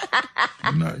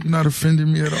 You're not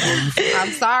offending me at all.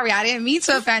 I'm sorry. I didn't mean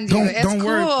to offend you. It's Don't cool.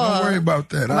 worry about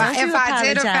that. But you if I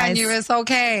did apologize? offend you, it's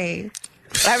okay.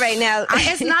 All right, now.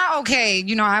 It's not okay.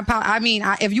 I mean,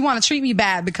 if you want to treat me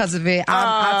bad because of it,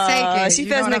 I'll take it. She You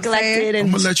know feels what I'm saying? neglected. I'm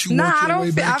And gonna let you Nah, work I your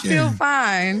way don't. I back feel in.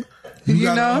 fine. You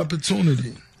got know? an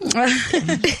opportunity. I'm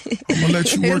gonna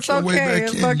let you work It's your way okay. back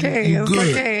It's in. okay. You It's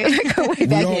good. okay.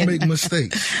 We all make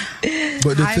mistakes.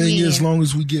 But the I thing is, mean- as long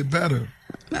as we get better.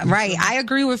 Right. I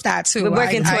agree with that too. We're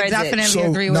working I towards it. definitely So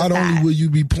agree with not that. only will you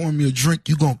be pouring me a drink,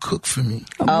 you gonna cook for me.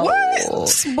 What? Boy.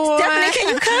 Stephanie,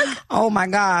 can you cook? Oh my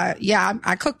God. Yeah,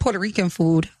 I cook Puerto Rican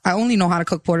food. I only know how to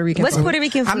cook Puerto Rican What's food. Puerto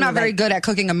Rican food I'm not very like? good at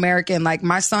cooking American. Like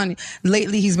my son,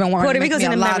 lately he's been wanting Puerto to make Rico's me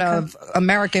a in lot America. of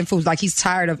American foods. Like he's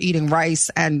tired of eating rice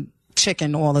and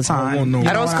chicken all the time. I don't want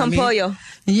no Arroz con pollo.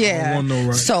 Yeah. I don't want no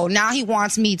rice. So now he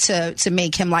wants me to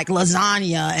make him like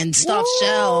lasagna and stuffed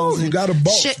shells you and got a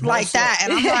boss, shit like that.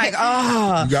 And I'm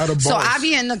like, You got a boss. So I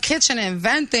be in the kitchen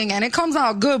inventing, and it comes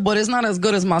out good, but it's not as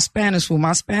good as my Spanish food.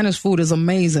 My Spanish food is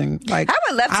amazing. Like I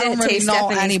would love to I don't really taste know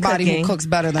Stephanie's anybody cooking. who cooks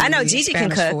better than I know me. Gigi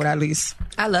Spanish can cook. food, at least.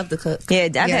 I love to cook. Yeah,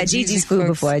 I've had Gigi Gigi's food cooks.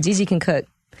 before. Gigi can cook.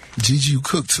 Gigi, you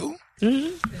cook too?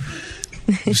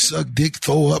 You suck dick,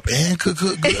 throw up, and cook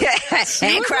good? And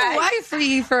She cry. was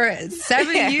wifey for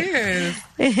 7 years.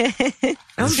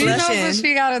 I'm She knows what blushing.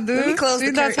 she gotta do. Let me close She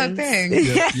the does her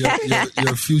curtains. thing.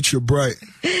 Your future bright.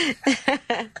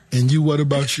 And you, what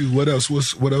about you? What else?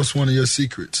 What else? One of your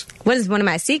secrets? What is one of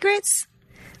my secrets?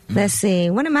 Let's see.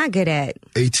 What am I good at?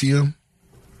 ATM.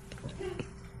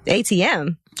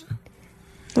 ATM.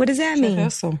 What does that mean?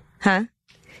 Hustle. Huh?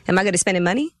 Am I good at spending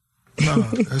money? No,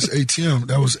 that's ATM.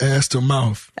 That was ass to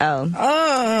mouth. Oh.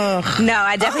 Oh, No,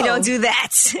 I definitely don't do that.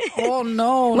 oh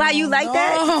no. Why, you like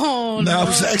that? Oh, Now I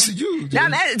was asking you. No,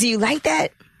 do you like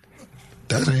that?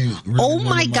 That ain't really Oh one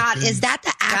my of God, things. is that the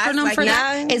acronym like for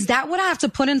that? now- Is that what I have to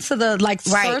put into the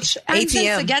search engine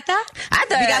ATM. to get that? I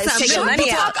thought We got I was something taking new. money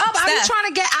Fuck out. Fuck up. I be Steph. trying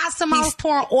to get ass to mouth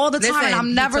porn all the time, and I'm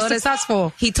he never taught us-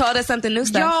 successful. He taught us something new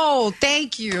stuff. Yo,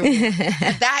 thank you.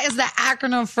 That is the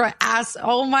acronym for ass.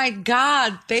 Oh my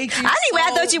God, thank you. Anyway,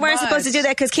 I thought you weren't supposed to do that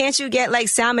because can't you get like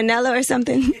salmonella or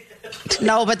something?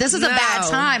 No, but this is a bad No.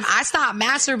 time. I stopped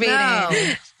masturbating.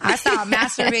 No. I stopped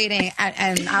masturbating,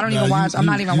 and I don't Nah, even watch. I'm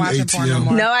not even watching porn no ATM.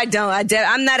 more. No, I don't.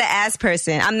 I'm not an ass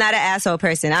person. I'm not an asshole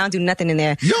person. I don't do nothing in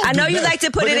there. You don't I know do you that. like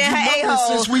to put But it if in you her notice,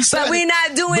 a-hole, since we said but we're it-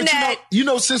 not doing but that. You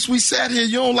know, since we sat here,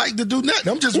 you don't like to do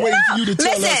nothing. I'm just waiting for you to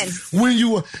tell us listen. when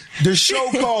you the show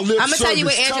called Lip I'ma tell you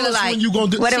what Service. Angela Tell us like. when you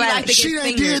gonna do. What do she I like like? she to get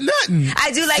ain't did nothing.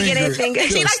 I do like getting fingered.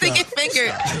 She Yo, likes to stop. get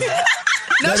fingered.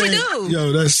 No, That she ain't- do.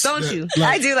 Yo, that's Don't that- you?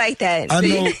 I do like that. I See?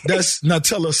 know that's now.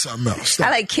 Tell us something else. Stop. I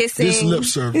like kissing. This lip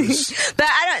service. But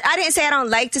I didn't say I don't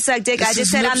like to suck dick. I This just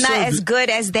is said lip I'm not service. as good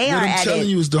as they What are I'm at telling it.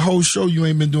 you is the whole show you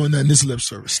ain't been doing that in this lip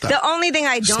service. Stop. The only thing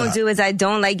I don't Stop. do is I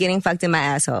don't like getting fucked in my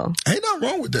asshole. Ain't nothing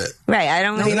wrong with that. Right. I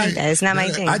don't really It like ain't- that. It's not my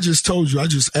that- thing. I just told you. I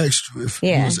just asked you if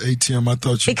Yeah. it was ATM. I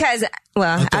thought you. Because,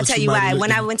 well, thought I'll tell you you might why. have When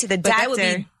looked I at- went to the But that would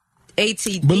doctor, be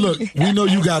ATD. But look, we know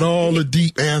you got all the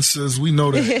deep answers. We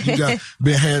know that you got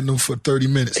been had them for 30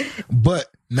 minutes. But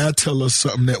now tell us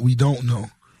something that we don't know.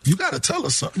 You got to tell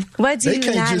us something. What do they you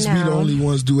can't not just be the know? only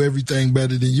ones do everything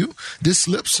better than you. This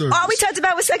lip service. all we talked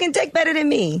about was sucking dick better than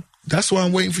me. That's why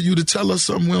I'm waiting for you to tell us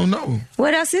something we don't know.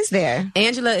 What else is there?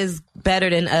 Angela is better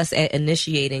than us at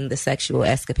initiating the sexual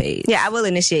escapade. Yeah, I will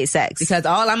initiate sex. Because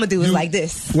all I'm gonna do is You- like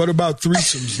this. What about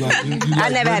threesomes? Like, you I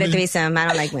like never had a women? threesome. I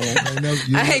don't like women.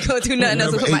 You I ain't gonna do nothing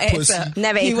else never with my ate ass pussy? up.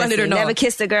 Never You ate wanted pussy. or not. Never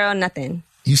kissed a girl. Nothing.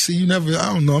 You see, you never.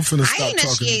 I don't know. I'm finna I stop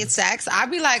talking. initiate sex. I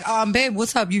be like, babe,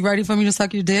 what's up? You ready for me to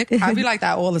suck your dick? I be like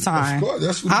that all the time. Of course,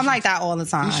 that's what I'm you- like that all the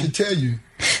He time. should tell you.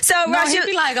 So, No, Ross, he'd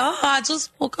be like, I just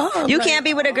woke up. you Like, can't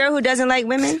be with a girl who doesn't like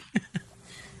women.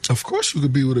 Of course, you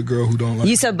could be with a girl who don't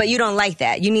like. But you don't like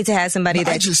that. You need to have somebody I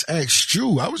that. just asked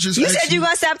you. I was just. You asking said you're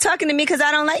gonna stop talking to me because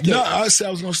I don't like No, it. I said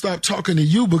I was gonna stop talking to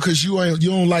you because you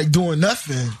don't like doing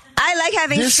nothing. I like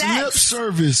having This lip sex.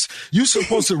 service. You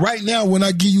supposed to right now when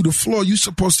I give you the floor, you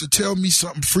supposed to tell me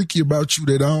something freaky about you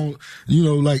that I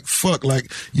don't, like fuck,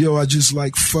 like yo, I just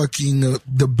like fucking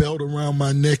the belt around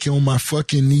my neck and on my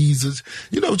fucking knees,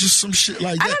 just some shit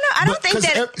like that. I don't know. I don't think 'cause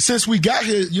that- since we got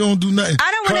here, you don't do nothing.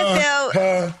 I don't want to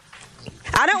feel.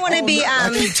 I don't want to Oh, be. no, I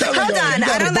keep telling Hold y'all, on. you got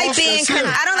I a don't like boss being. that's here.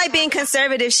 I don't like being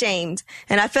conservative shamed,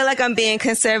 and I feel like I'm being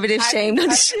conservative shamed on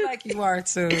the I show feel like you are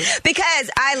too. because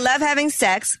I love having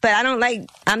sex, but I don't like.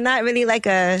 I'm not really like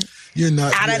a You're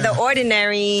not out of the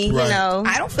ordinary. Right.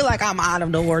 I don't feel like I'm out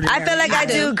of the ordinary. I feel like I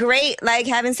do great, like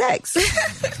having sex,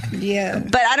 Yeah.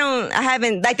 but I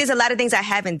haven't. Like, there's a lot of things I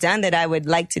haven't done that I would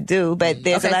like to do, but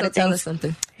there's Okay, a lot so of tell us things.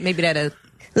 something. Maybe that'll.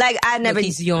 Like, I never. Look,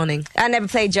 he's yawning. I never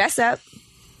played dress up.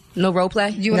 No role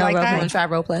play. You would No like role that? You want to try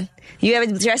role play? You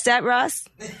ever dressed up, Ross?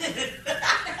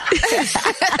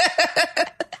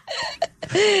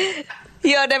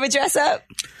 You all never dress up?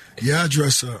 Yeah, I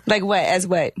dress up. Like what? As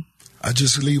what? I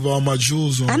just leave all my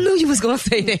jewels on. I knew you was gonna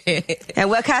say that. And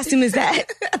what costume is that?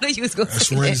 I knew you was gonna That's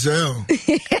say that.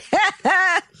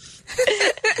 Renzel.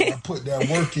 I put that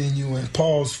work in you and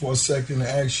pause for a second and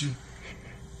ask you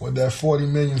what that 40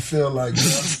 million feel like.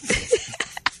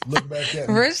 Look back at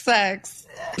me. Rich sex.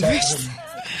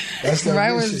 That's that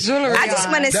Right rich with shit. jewelry I just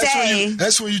on. want to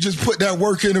That's say, when you just put that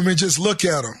work in them and just look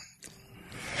at them.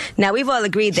 now we've all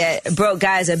agreed that broke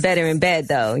guys are better in bed,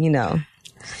 though,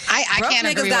 I I Broke can't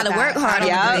niggas agree gotta with work that. hard I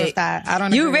don't on agree it. with that. I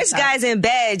don't You agree rich with that. guys in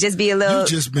bed just be a little. You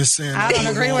just been saying I don't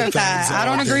agree with that. I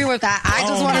don't agree with that. I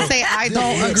just want to say I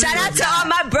don't agree. Shout out with to all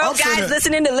my broke I'm guys finna-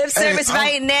 listening to lip Hey, service I'm-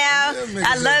 right now. Them I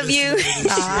niggas love that you. listen to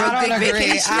this shit. I don't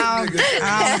agree.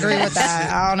 I don't agree with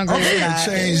that. I don't agree I'm with gonna that.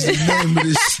 change the name of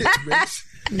this shit, bitch.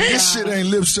 This shit ain't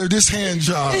lip service. This hand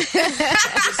job. This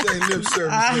ain't lip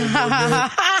service. I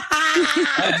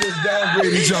just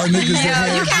downgraded y'all niggas to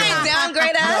hand You job. can't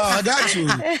downgrade No, us. I got you.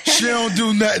 She don't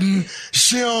do nothing.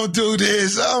 She don't do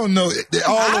this. I don't know.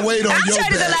 All the weight on I'm your sure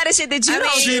there's a back. lot of shit that you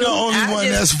don't She do. the only I one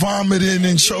just- that's vomiting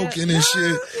and choking and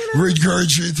shit,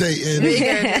 regurgitating.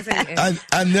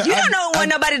 You don't want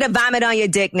nobody to vomit on your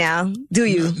dick now, do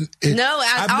you? No,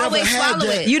 I I've never always had swallow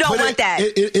that. it. You don't But want that.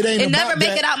 It ain't It about never make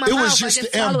that. it out my It mouth. was I just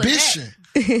just the swallow it back. ambition.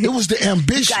 It was the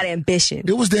ambition. Got ambition.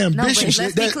 It was the No, ambition. but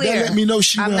let's be that clear. let me know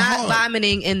she I'm went not hard.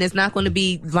 vomiting, and it's not going to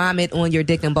be vomit on your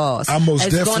dick and balls. I most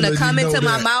it's going definitely to come know into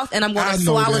my that. mouth, and I'm going I to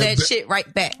know swallow that, that but shit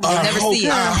right back. You'll never see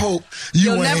it. I hope you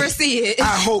You'll ain't, never see it.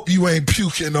 I hope you ain't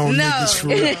puking on No, niggas for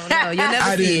real. no, you'll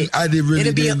never see it. I did really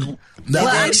It'll be a- didn't. Well,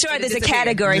 That- I'm sure there's a disappear.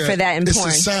 category yeah, for that in it's porn.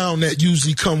 a sound that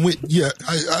usually come with. Yeah,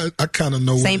 I kind of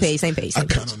know. Same what page, same page, I same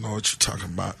kind of know what you're talking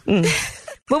about.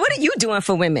 But what are you doing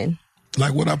for women?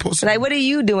 Like what I posted. Like, what are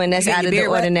you doing that's You get out your of the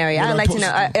beard wet? ordinary? What I'd I like to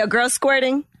know. posted. A girl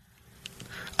squirting?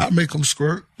 I make them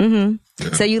squirt.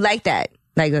 So you like that?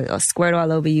 Like a squirt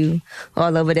all over you,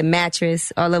 all over the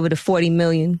mattress, all over the 40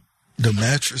 million, The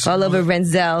mattress. all and over all.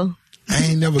 Renzel. I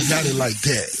ain't never got it like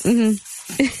that.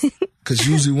 Because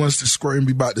usually once the squirting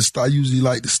be about to start, I usually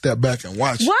like to step back and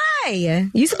watch. Why?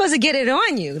 You supposed to get it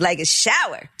on you like a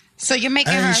shower. So you're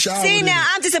making I her. ain't showered See, in now it.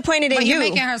 I'm disappointed in But you. you're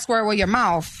making her squirt with your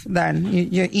mouth. Then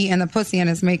you're eating the pussy and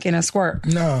it's making a squirt.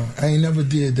 No, I ain't never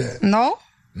did that. No.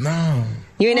 No.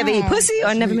 You ain't never eat pussy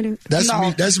or never been. That's No.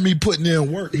 me. That's me putting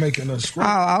in work, making a squirt.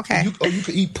 Oh, okay. You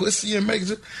can eat pussy and make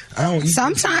it. I don't eat.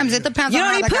 Sometimes it depends You on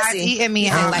don't how eat the guy's pussy? eating me.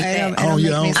 I How like that. Oh,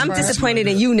 yeah, I I'm don't- disappointed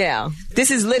in you now.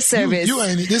 This is lip service. You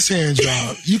ain't this hand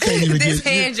job. You can't even This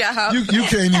get hand job. You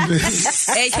can't even.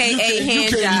 AKA you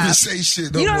hand can't even job. say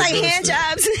shit. No You don't more, like girl. hand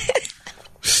jobs?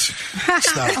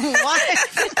 Stop. What?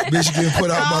 Bitch getting put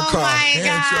out my Oh car. my Hand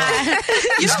God. job.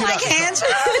 You Just don't get like out the hand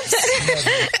jobs?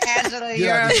 Angela, Get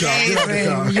you're out the car. Get out the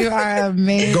car. amazing. You are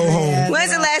amazing. Go home.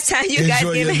 When's the last time you guys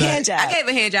Enjoy gave a your hand night. job? I gave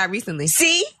a hand job recently.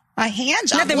 See? A hand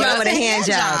job. Nothing What wrong is with a hand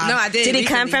job. No, I did. Did he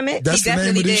come recently. from it? That's He the name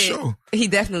definitely of this did. show. He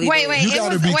definitely Wait, did. wait. You It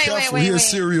gotta was- be wait, careful. wait, He a wait.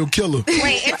 serial killer.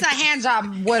 Wait, it's a hand job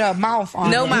with a mouth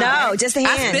on No it. mouth. No, just a I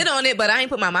hand. spit on it, but I ain't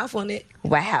put my mouth on it.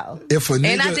 Wow. If a nigga,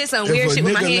 And I did some if weird a shit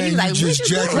with my nigga hand. let He's like, you "What just you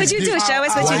jack doing?" his What'd you do? dick Show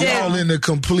us what while you y'all did. in a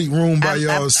complete room by I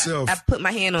yourself. put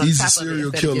my hand on He's top a serial of it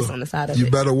instead of killer. just on the side of You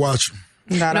it. better watch him.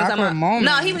 That You know what I'm awkward talking about? moment.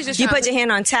 No, he was just You trying put your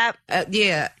hand on top,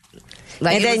 yeah.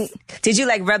 Like and it then was- did you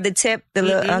like rub the tip? The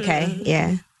little okay,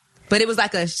 yeah. but it was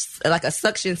like a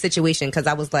suction situation because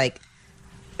I was like,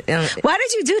 Why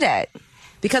did you do that?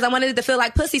 because I wanted it to feel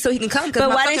like pussy so he can come. Because But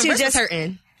my why fucking didn't you wrist was just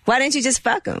hurting? Why didn't you just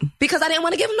fuck him? Because I didn't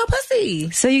want to give him no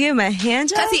pussy. So you gave him a hand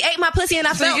job? Because he ate my pussy and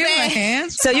I felt You're my bad.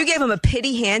 hands. So you gave him a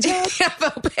pity hand job? I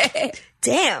felt bad.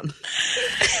 Damn.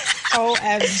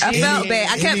 OMG. I felt bad.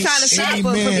 I kept trying to stop him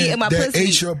from eating my that pussy.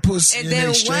 ate your pussy And in then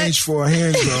exchange for a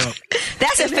hand job.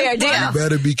 That's a fair deal. You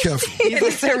better be careful. He's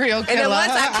a serial killer. And then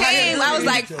once I came, I was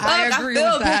like, fuck, I I agree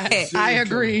feel with that. bad. I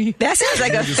agree. That sounds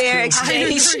like a fair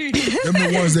exchange. Them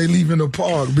the ones they leave in the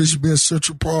park. Bitch, you been in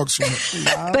Central Park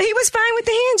somewhere. But he was fine with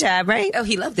the hand job, right? Oh,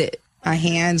 he loved it. A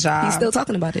hand job. He's still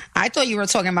talking about it. I thought you were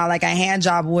talking about like a hand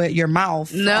job with your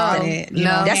mouth. No, on it, you no.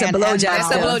 know, That's a hand blowjob. and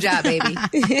That's a mouth. blowjob, baby.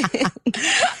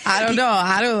 I don't know.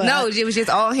 I don't. No, it was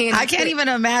just all hand. I can't even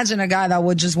imagine a guy that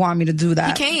would just want me to do He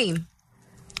that. came.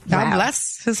 God Wow.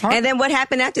 bless his heart. And then what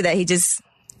happened after that? He just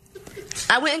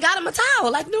I went and got him a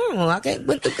towel like normal. I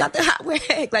went and got the hot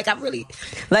rag. Like I really.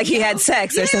 like he had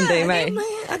sex or Yeah, something, right?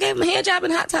 I gave him a hand job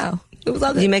and a hot towel. It was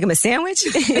all Did you good. make him a sandwich?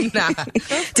 Nah.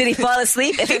 Did he fall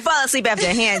asleep? If he fall asleep after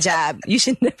a hand job, you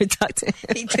should never talk to him.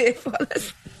 He did fall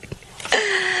asleep.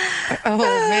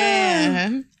 oh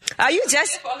man. Are you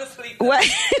just what? Why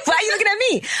are you looking at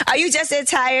me? Are you just as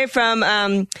tired from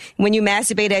when you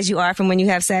masturbate as you are from when you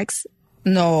have sex?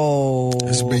 No.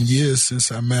 It's been years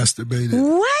since I masturbated.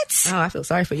 What? Oh, I feel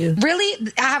sorry for you.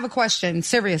 Really? I have a question.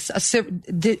 Serious.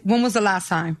 When was the last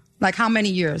time? Like how many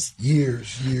years?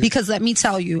 Years. Because let me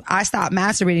tell you, I stopped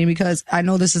masturbating because I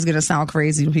know this is going to sound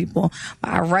crazy to people, but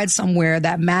I read somewhere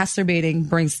that masturbating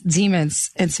brings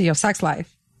demons into your sex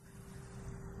life.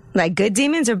 Like good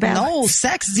demons or bad? No,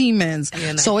 sex demons.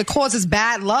 Yeah, so it causes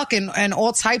bad luck and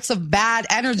all types of bad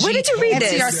energy. Where did you read into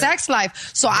this? your sex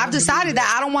life. So I've decided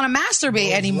that I don't want to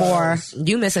masturbate anymore.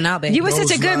 You missing out, baby. You were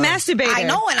such a good masturbator. I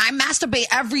know, and I masturbate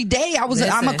every day.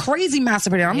 I'm a crazy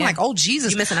masturbator. I'm like, oh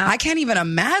Jesus, you missing out. I can't even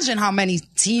imagine how many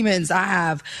demons I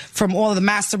have from all the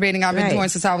masturbating I've been doing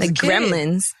since I was a kid.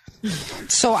 Gremlins.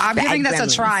 So I'm giving this a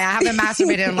try. I haven't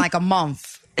masturbated in like a month.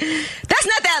 That's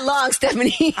not that long,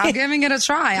 Stephanie. I'm giving it a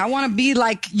try. I want to be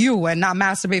like you and not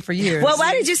masturbate for years. Well,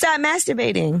 why did you stop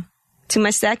masturbating? Too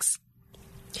much sex?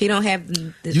 He don't have...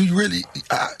 You really...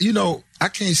 I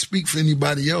can't speak for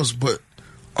anybody else, but...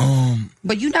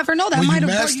 But you never know. That when might you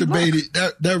have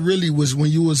masturbated, that really was when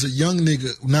you was a young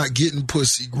nigga not getting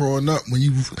pussy growing up. When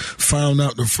you found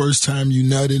out the first time you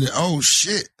nutted, and oh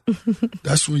shit,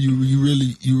 that's when you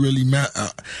really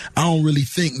I don't really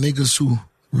think niggas who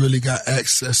really got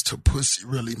access to pussy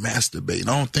really masturbate.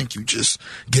 I don't think you just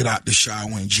get out the shower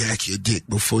and jack your dick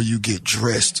before you get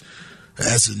dressed.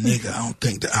 As a nigga, I don't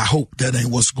think that. I hope that ain't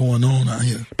what's going on out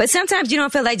here. But sometimes you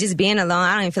don't feel like just being alone.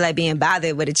 I don't even feel like being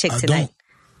bothered with a chick tonight.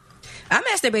 I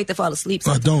masturbate to fall asleep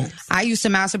sometimes. I don't. I used to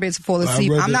masturbate to fall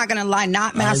asleep. I'm not going to lie,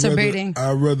 not masturbating.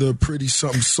 I'd rather a pretty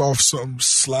something soft, something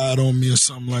slide on me or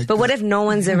something like that. But what if no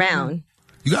one's around?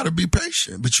 You got to be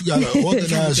patient, but you got to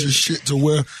organize your shit to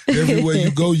where everywhere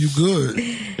you go, you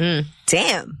good.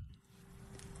 Damn.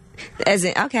 As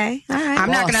in, okay, all right.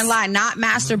 I'm not gonna lie, not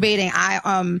masturbating.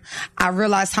 I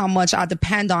realized how much I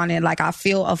depend on it. Like I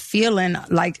feel a feeling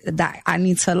like that I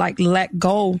need to like let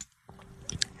go,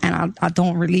 and I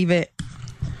don't relieve it.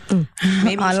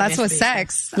 Maybe unless with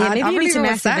sex. Yeah, maybe I you really need to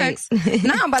with sex.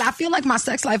 No, but I feel like my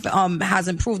sex life has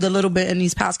improved a little bit in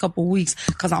these past couple weeks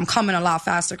because I'm coming a lot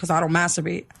faster because I don't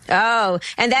masturbate. Oh,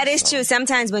 and that is true.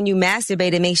 Sometimes when you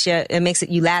masturbate, it makes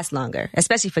you last longer,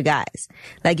 especially for guys.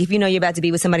 Like if you know you're about to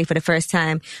be with somebody for the first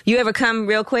time, you ever come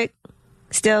real quick?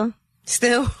 Still?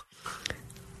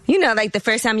 You know, like the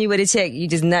first time you with a chick, you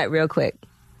just nut real quick.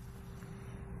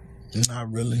 Not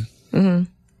really. Mm-hmm.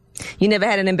 You never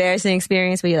had an embarrassing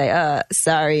experience where you're like,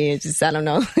 sorry, it's just, I don't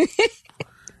know.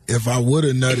 If I would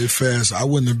have nutted fast, I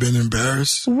wouldn't have been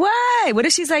embarrassed. Why? What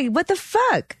if she's like, what the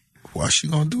fuck? Why she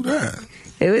gonna do that?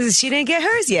 She didn't get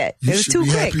hers yet. It was too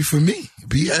quick. You should be happy for me.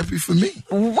 Be happy for me.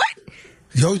 What?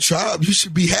 Yo, child, you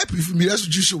should be happy for me. That's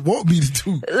what you should want me to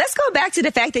do. Let's go back to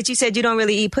the fact that you said you don't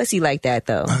really eat pussy like that,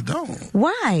 though. I don't.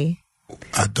 Why?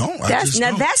 I don't.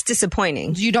 That's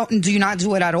disappointing. Do you not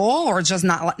do it at all, or just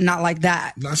not like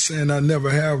that? Not saying I never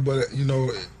have, but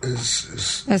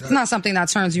it's not something that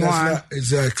turns you on.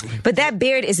 Exactly. But that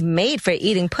beard is made for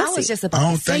eating pussy. I was just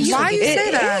about to say. Why you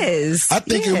say that? It is. I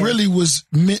think it really was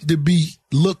meant to be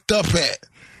looked up at.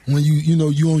 When you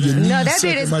on your knees. No, that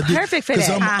beard is perfect for that.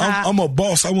 Because I'm a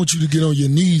boss. I want you to get on your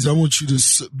knees. I want you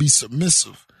to be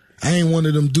submissive. I ain't one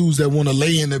of them dudes that want to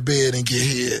lay in the bed and get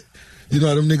hit. You know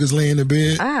how them niggas lay in the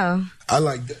bed? Oh. I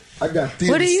like that. I got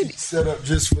theater seats set up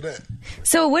just for that.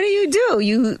 So what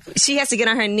do? She has to get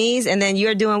on her knees and then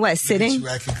you're doing what? Sitting? You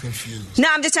acting confused. No,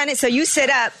 I'm just trying to, so you sit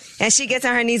up and she gets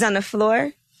on her knees on the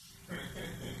floor?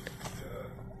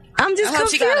 I'm just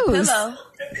confused. She got a pillow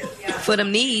for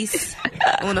them knees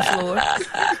on the floor.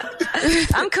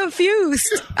 I'm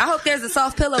confused. I hope there's a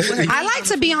soft pillow for her. I like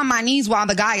to be on my knees while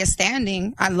the guy is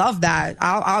standing. I love that.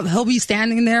 He'll be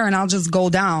standing there and I'll just go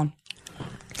down.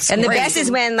 And the best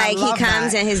is when like he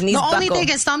comes and his knees buckle. The only thing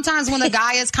is sometimes when the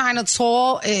guy is kind of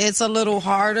tall, it's a little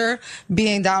harder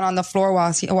being down on the floor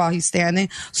while he's standing.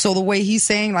 So the way he's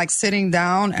saying like sitting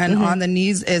down and on the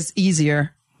knees is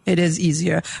easier. It is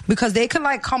easier because they could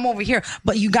like come over here,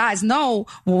 but you guys know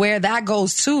where that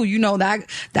goes to. You know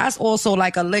that's also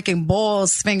like a licking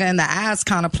balls, finger in the ass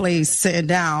kind of place, sitting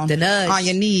down the nudge on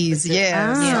your knees.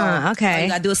 Yeah. Okay. All you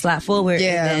gotta do is slide forward.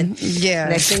 Yeah. And then yeah.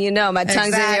 Next thing you know, my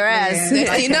tongue's in your ass.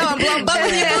 Next thing you know, I'm blowing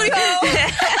bubbles in your booty hole.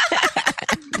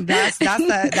 That's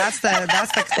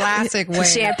the classic way.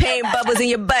 Champagne bubbles in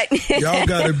your butt. Y'all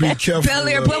gotta be careful. Bel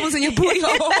Air bubbles in your booty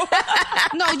hole.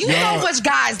 No, you know which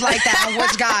guys like that and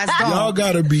which guys don't. Y'all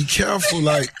gotta be careful.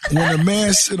 Like when a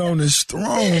man sit on his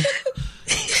throne,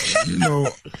 you know,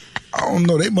 I don't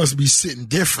know. They must be sitting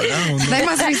different. I don't know. They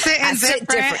must be sitting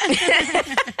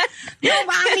different. No,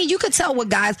 but I mean, you could tell with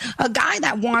guys. A guy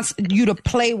that wants you to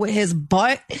play with his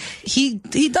butt, he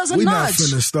doesn't We're nudge. Not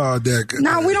finna start that.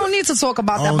 No, we don't need to talk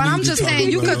about that. But I'm just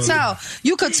saying, you could tell.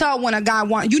 You could tell when a guy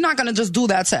wants. You're not gonna just do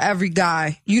that to every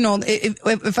guy. You know,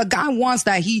 if a guy wants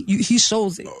that, he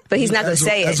shows it. But he's not gonna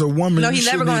say it. As a woman, no, he's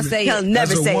never gonna say it. He'll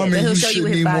never say it. But He'll you show you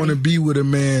with his shouldn't even body. want to be with a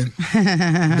man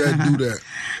that do that.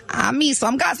 I mean,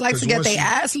 some guys like to get their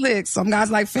ass licked. Some guys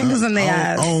like fingers in their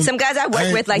ass. Some guys I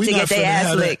work with like to get their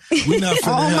ass licked.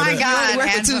 Oh my God. You only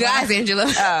work with 2 guys, Angela.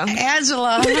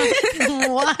 Angela.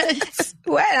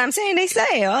 What? I'm saying they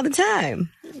say it all the time.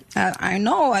 I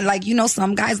know. Like,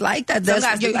 some guys like that. Some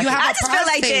guys you have I just feel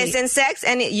like this in sex,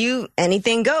 and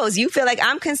anything goes. You feel like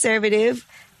I'm conservative.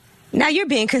 Now you're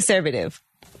being conservative,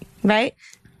 right?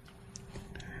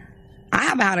 I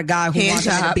haven't had a guy who wants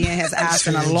me to be in his ass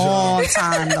in a long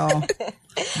time, though.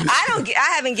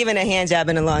 I haven't given a hand job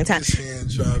in a long time. This hand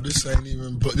job, this ain't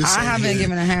even. I haven't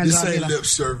given a hand job. This ain't either. lip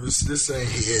service. This ain't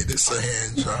head. This a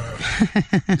hand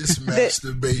job. This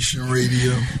masturbation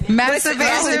radio.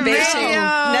 Masturbation radio.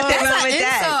 Nothing That's wrong an with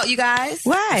that. insult, you guys.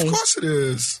 Why? Of course it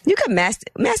is. You could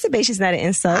Masturbation's not an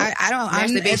insult. I don't.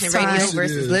 Masturbation radio Yes, it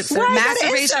versus is. lip service. Why is that an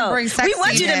Masturbation insult? brings sex We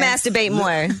want you to to masturbate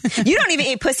more. You don't even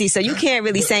eat pussy, so you can't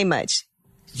really say much.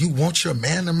 You want your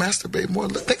man to masturbate more?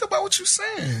 Think about what you're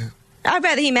saying. I'd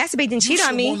rather he masturbate than cheat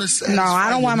on me. No,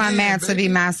 I don't want my man to be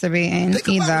masturbating Think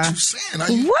either. about what you're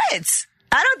saying. What?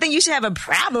 I don't think you should have a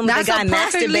problem with That's a guy a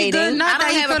perfectly good masturbating. nut I that don't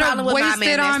he have a could've problem with my wasted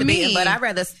man on masturbating, me. but I'd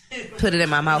rather put it in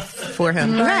my mouth for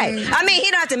him. Right. I mean,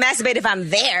 he don't have to masturbate if I'm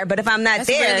there, but if I'm not That's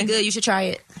there. really good. You should try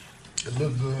it. It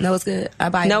look good. No, it's good. I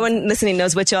buy it. No one listening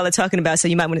knows what y'all are talking about, so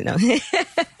you might want to know.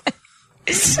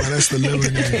 That's the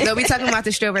lemonade. No, we talking about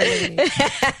the strawberry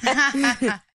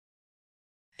lemonade.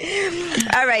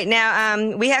 All right,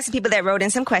 now we have some people that wrote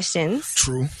in some questions.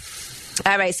 True.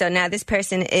 All right, so now this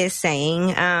person is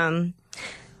saying,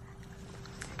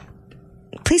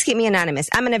 please keep me anonymous.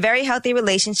 I'm in a very healthy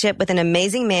relationship with an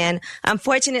amazing man.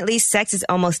 Unfortunately, sex is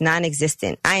almost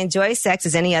non-existent. I enjoy sex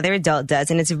as any other adult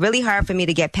does, and it's really hard for me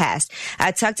to get past.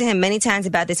 I talked to him many times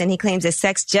about this, and he claims that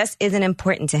sex just isn't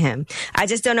important to him. I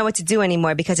just don't know what to do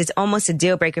anymore because it's almost a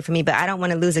deal breaker for me, but I don't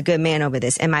want to lose a good man over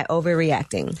this. Am I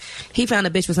overreacting? He found a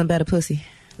bitch with some better pussy.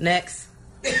 Next.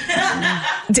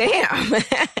 Damn.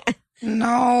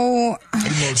 No.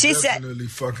 She said, Definitely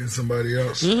fucking somebody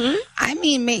else. I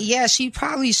mean, yeah, she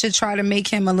probably should try to make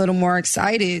him a little more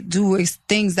excited, do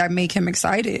things that make him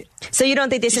excited. so you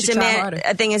don't think there's You such should try harder.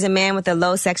 a thing as a man with a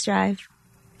low sex drive?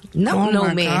 No, Oh no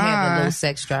my man have a God. low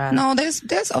sex drive. No,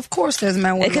 there's of course there's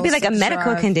men with It could be low like a sex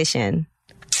medical drive. condition.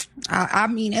 I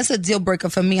mean, it's a deal breaker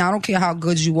for me. I don't care how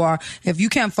good you are. If you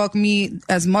can't fuck me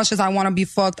as much as I want to be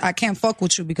fucked, I can't fuck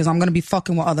with you because I'm going to be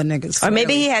fucking with other niggas. Or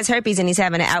maybe he has herpes and he's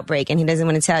having an outbreak and he doesn't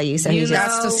want to tell you, so he's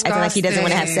That's just disgusting. acting like he doesn't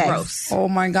want to have sex. Gross. Oh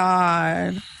my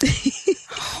God.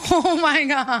 Oh my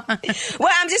God.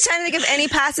 Well, I'm just trying to think of any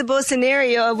possible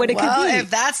scenario of what it Well, could be. if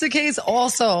that's the case,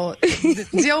 also,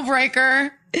 deal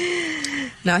breaker.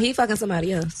 No, he fucking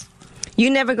somebody else. You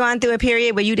never gone through a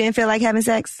period where you didn't feel like having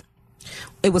sex?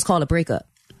 It was called a breakup.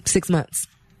 6 months.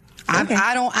 Okay.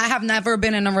 I have never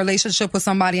been in a relationship with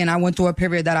somebody and I went through a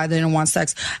period that I didn't want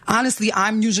sex. Honestly,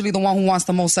 I'm usually the one who wants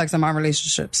the most sex in my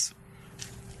relationships.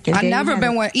 And I've there you never have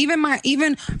been it. with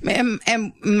even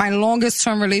in my longest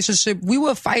term relationship, we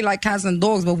would fight like cats and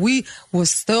dogs, but we would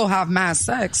still have mad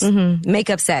sex.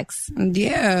 Makeup sex.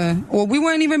 Yeah. Or we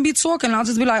wouldn't even be talking. I'll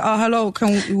just be like, oh, hello,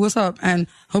 what's up? And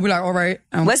he'll be like, all right.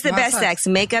 And What's the we'll have best sex?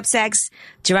 Makeup sex,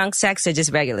 drunk sex, or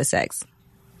just regular sex?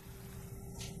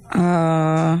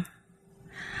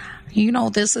 You know,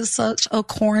 this is such a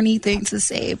corny thing to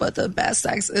say, but the best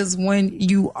sex is when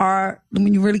you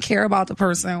really care about the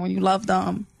person, when you love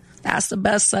them. That's the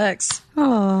best sex.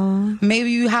 Oh, Maybe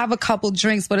you have a couple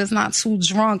drinks, but it's not too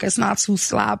drunk. It's not too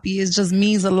sloppy. It just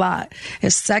means a lot.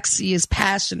 It's sexy. It's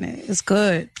passionate. It's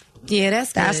good. Yeah,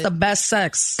 that's The best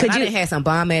sex. I done had some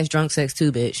bomb ass drunk sex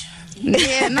too, bitch.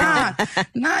 Yeah,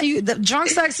 the drunk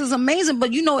sex is amazing,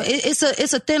 but you know, it's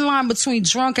a thin line between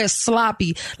drunk and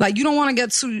sloppy. Like, you don't want to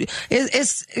get too,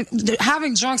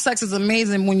 having drunk sex is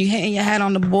amazing when you're hitting your head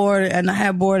on the board and the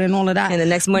headboard and all of that. And the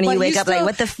next morning But you wake up like,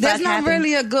 what the fuck There's not happened?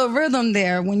 really a good rhythm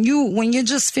there. When you're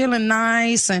just feeling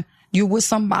nice and you're with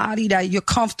somebody that you're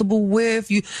comfortable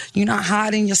with, you're not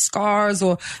hiding your scars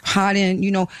or hiding,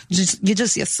 you're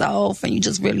just yourself and you're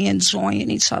just really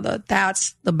enjoying each other.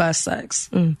 That's the best sex.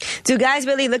 do guys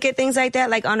really look at things like that?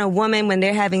 Like on a woman when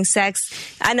they're having sex?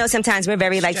 I know sometimes we're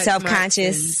very like Stretch marks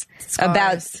self-conscious and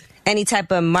about scars. any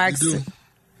type of marks. You do.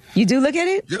 You do look at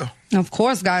it? Yeah. Of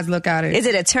course, guys look at it. Is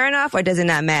it a turnoff or does it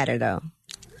not matter though?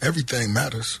 Everything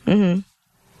matters.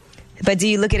 But do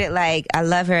you look at it like, I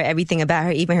love her, everything about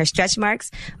her, even her stretch marks?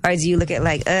 Or do you look at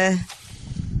like, I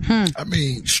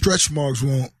mean, stretch marks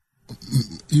won't,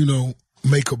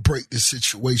 make or break the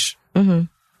situation.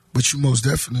 But you most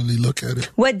definitely look at it.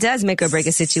 what does make or break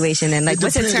a situation? And like, It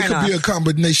what's a depends. It turn could be a off?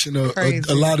 combination of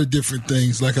Crazy. a lot of different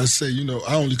things. Like I say,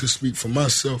 I only could speak for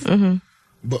myself.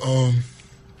 But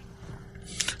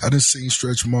I done seen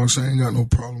stretch marks. I ain't got no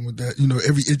problem with that. You know,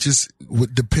 it just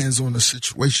depends on the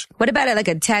situation. What about it, like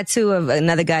a tattoo of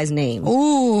another guy's name?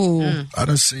 Ooh. I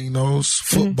done seen those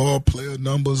football player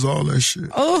numbers, all that shit.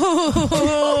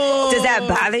 Oh. Does that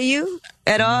bother you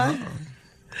at all? No.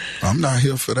 I'm not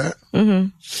here for that.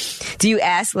 Do you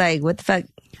ask, like, what the fuck?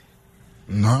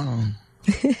 No.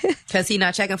 Because he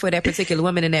not checking for that particular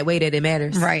woman in that way that it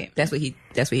matters. Right. That's what he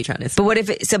trying to say. But what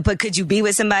if but could you be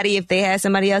with somebody if they had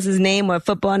somebody else's name or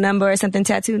football number or something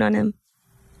tattooed on them?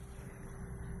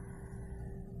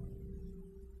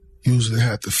 Usually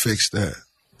have to fix that.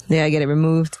 Yeah, get it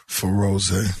removed. For Rose.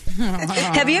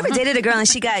 Have you ever dated a girl and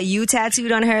she got you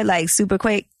tattooed on her, like super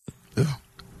quick? Yeah.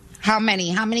 How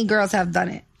many girls have done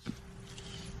it?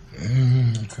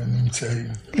 I couldn't even tell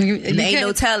you. Ain't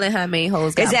no telling how many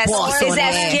hoes got Is that bossed on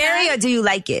their scary or do you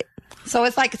like it? So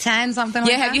it's like 10, something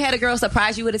like that? Yeah, have you had a girl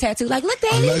surprise you with a tattoo? Like, look,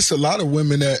 Daddy. Unless a lot of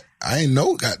women that I ain't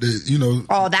know got the, you know.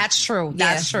 Oh, that's true.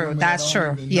 That's true. That's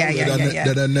true. Yeah.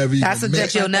 That I never even That's a met.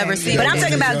 different You'll never thing. see. But I'm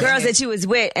talking about girls that you was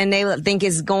with and they think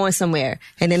it's going somewhere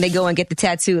and then they go and get the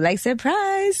tattoo. Like,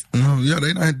 surprise. No, yeah,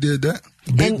 they not did that.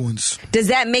 Big And ones. Does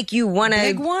that make you want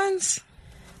Big to... ones?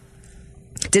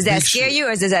 Does that Big scare shit. you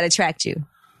or does that attract you?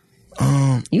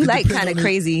 You It like depend kind of on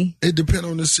crazy. It depends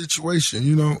on the situation,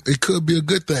 you know. It could be a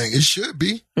good thing. It should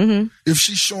be. Mm-hmm. If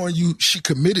she's showing you she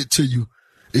committed to you,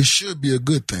 it should be a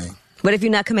good thing. What if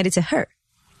you're not committed to her?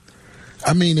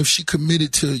 I mean, if she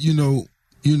committed to, you know,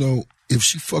 if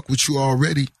she fuck with you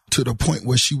already to the point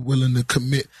where she willing to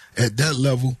commit at that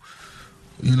level,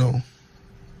 you know,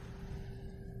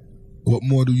 what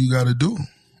more do you got to do?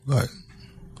 Like,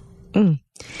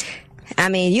 I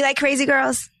mean, you like crazy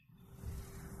girls?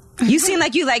 You seem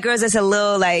like you like girls that's a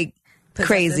little, like,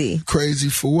 crazy. crazy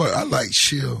for what? I like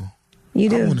chill. You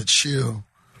do? I want to chill.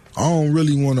 I don't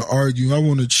really want to argue. I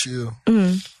want to chill.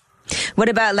 What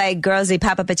about, like, girls they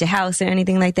pop up at your house or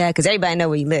anything like that? Because everybody know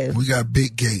where you live. We got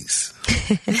big gates.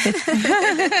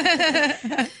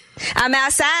 I'm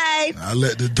outside. I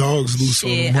let the dogs loose on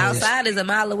Yeah, the house. outside is a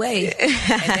mile away. And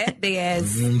that big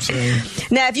ass. You know what I'm saying?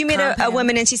 Now, if you meet a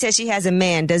woman and she says she has a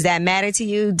man, does that matter to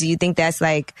you? Do you think that's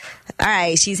like, all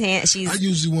right, she's I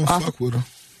usually won't fuck with her.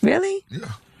 Really?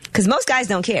 Yeah. Because most guys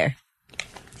don't care.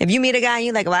 If you meet a guy and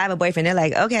you're like, well, I have a boyfriend, they're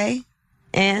like, okay.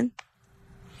 And?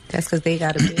 That's because they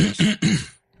got a bitch.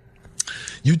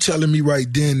 You telling me right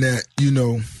then that, you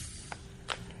know,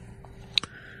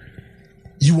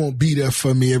 you won't be there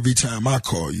for me every time I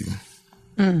call you.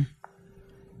 There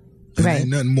Right. ain't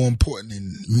nothing more important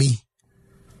than me.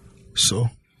 So,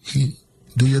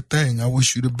 do your thing. I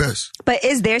wish you the best. But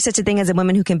is there such a thing as a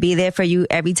woman who can be there for you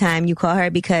every time you call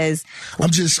her? Because I'm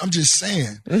just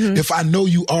saying, if I know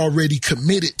you already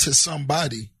committed to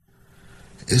somebody,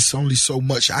 it's only so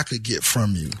much I could get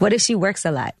from you. what if she works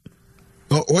a lot?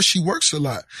 Or she works a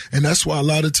lot. And that's why a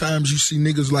lot of times you see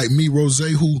niggas like me, Rose,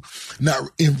 who not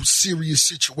in serious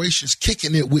situations,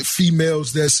 kicking it with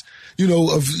females that's,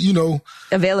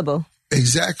 Available.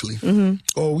 exactly.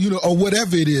 Or, or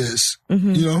whatever it is,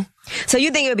 you know. So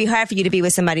you think it would be hard for you to be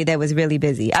with somebody that was really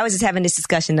busy? I was just having this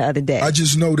discussion the other day. I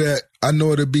just know that,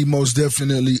 it'll be most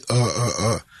definitely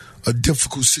a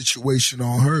difficult situation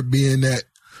on her, being that,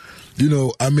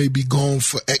 I may be gone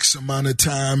for X amount of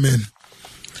time and,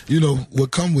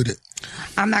 what come with it.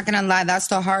 I'm not gonna lie, that's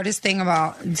the hardest thing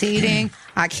about dating.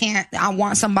 I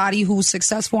want somebody who's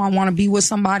successful. I want to be with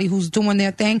somebody who's doing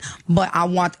their thing, but I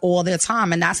want all their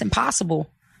time, and that's impossible.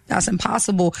 That's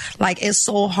impossible. Like, it's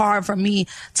so hard for me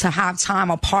to have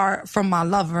time apart from my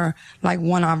lover, like,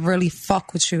 when I really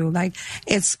fuck with you. Like,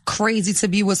 it's crazy to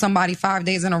be with somebody 5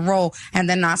 days in a row and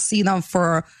then not see them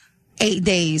for 8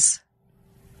 days.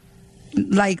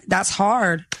 Like, that's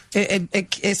hard.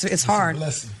 It's hard.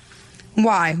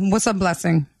 Why? What's a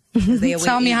blessing?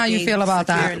 Tell me how you feel about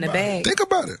that. Think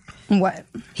about it. What?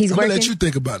 He's I'm working. gonna let you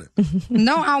think about it.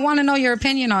 No, I want to know your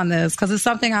opinion on this because it's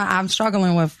something I'm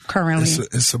struggling with currently.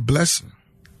 It's a blessing.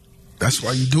 That's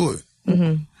why you do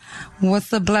it. What's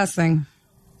the blessing?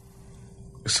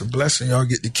 It's a blessing. Y'all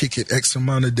get to kick it X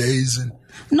amount of days and.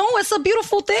 No, it's a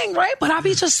beautiful thing, right? But I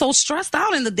be just so stressed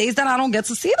out in the days that I don't get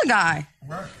to see the guy.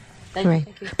 Right. Right.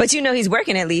 But he's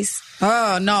working at least.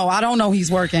 Oh, no, I don't know he's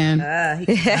working.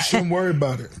 Don't worry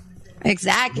about it.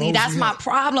 Exactly. That's my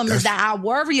problem is that I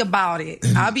worry about it.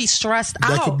 I'll be stressed out.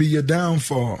 That could be your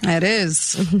downfall. It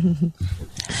is.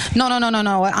 No.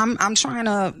 I'm trying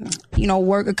to,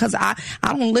 work because I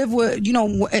don't live with,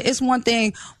 it's one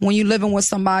thing when you're living with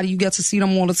somebody, you get to see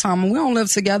them all the time. And we don't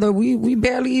live together. We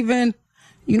barely even,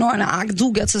 and I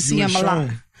do get to see him a lot.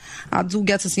 I do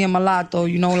get to see him a lot, though.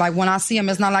 Like, when I see him,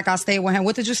 it's not like I stay with him.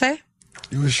 What did you say?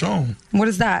 You was shown. What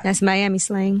is that? That's Miami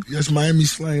slang. That's Miami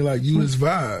slang, like you his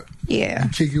vibe. Yeah. You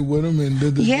kick it with him and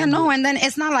and then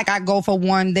it's not like I go for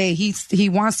one day. He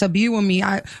wants to be with me.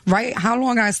 How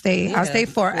long I stay? Yeah. I stay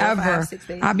forever. 4, 5, 6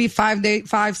 days. I'll be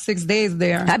 5, 6 days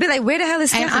there. I'd be like, where the hell is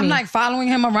Stephanie? And I'm like following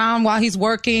him around while he's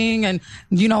working and,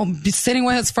 be sitting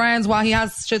with his friends while he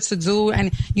has shit to do.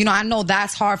 And, I know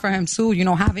that's hard for him too,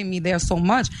 having me there so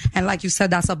much. And like you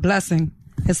said, that's a blessing.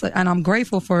 And I'm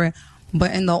grateful for it.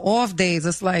 But in the off days,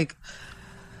 it's like...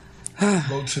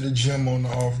 Go to the gym on the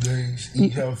off days.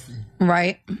 Eat healthy.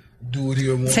 Right. Do what he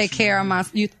wants. Take care of my...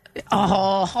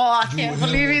 I can't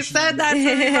believe he said that to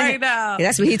me right now.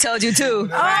 That's what he told you too.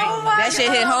 That shit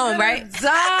hit home, right?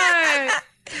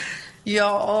 Yo,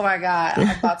 oh my God.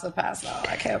 I'm about to pass out.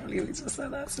 I can't believe he just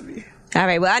said that to me. All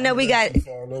right, well, I know we got...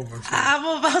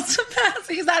 I'm about to pass.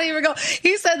 He's not even going...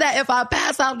 He said that if I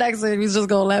pass out next to him, he's just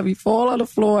going to let me fall on the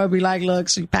floor and be like, look,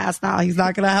 she passed out. He's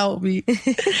not going to help me.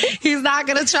 He's not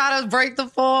going to try to break the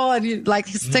fall and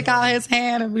stick out his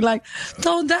hand and be like,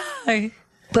 don't die.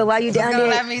 But while you down there,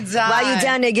 let me die. While you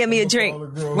down there, give me a drink.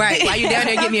 Right. While you down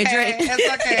there, give me a drink.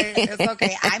 It's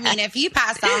okay. I mean, if he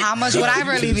passed out, how much would I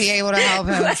really be able to help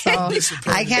him? Right. So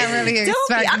I can't really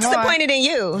expect I'm more. disappointed in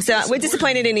you. So we're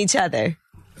disappointed in each other.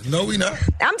 No, we not.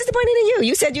 I'm disappointed in you.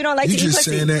 You said you don't like to eat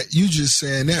pussy. You just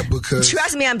saying that because...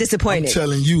 Trust me, I'm disappointed. I'm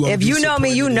telling you, if you know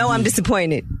me, you know I'm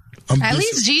disappointed. At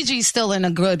least Gigi's still in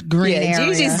a good green area.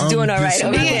 Gigi's doing all right.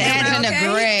 Me and in the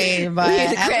gray, but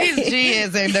at least G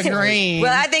is in the green.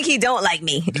 Well, I think he don't like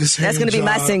me. That's going to be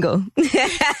my single.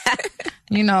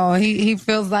 He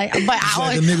feels like... But it's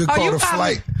like a nigga caught a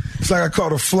flight. It's like I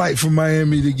caught a flight from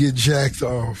Miami to get jacked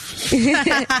off.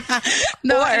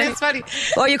 No, it's funny.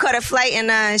 Or you caught a flight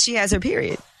and she has her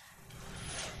period.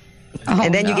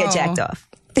 And then you get jacked off.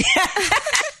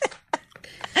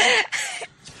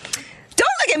 Don't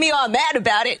look at me all mad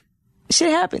about it. Shit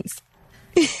happens.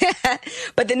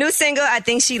 But the new single, I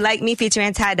Think She Like Me,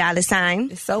 featuring Ty Dolla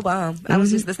 $ign. It's so bomb. I was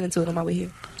just listening to it on my way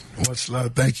here. Much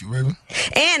love. Thank you, Raven.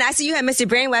 And I see you had Mr.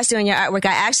 Brainwash doing your artwork.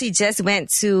 I actually just went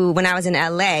to, when I was in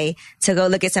LA, to go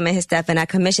look at some of his stuff, and I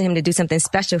commissioned him to do something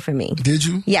special for me. Did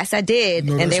you? Yes, I did.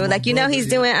 And they were like, he's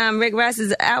doing Rick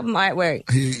Ross's album artwork.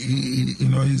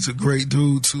 He's a great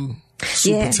dude, too.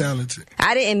 Super talented.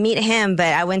 I didn't meet him, but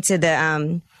I went to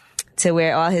the... to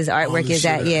where all his artwork is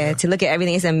at, to look at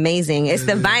everything. It's amazing. It's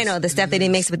the vinyl, the stuff that he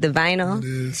makes with the vinyl.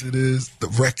 It is. The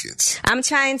records. I'm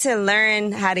trying to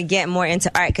learn how to get more into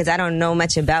art because I don't know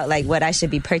much about what I should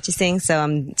be purchasing, so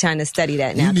I'm trying to study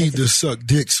that now. You need to suck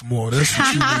dicks more. That's what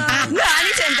you need to do. No, I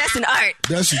need to invest in art.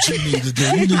 That's what you need to do.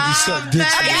 You need to suck dicks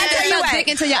more. Okay, I'll tell you what. Dick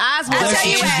into your eyes. I'll tell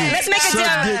you what. Let's make a deal.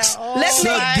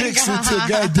 Suck dicks until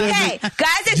goddamn it. Hey,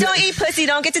 guys that don't eat pussy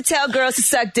don't get to tell girls to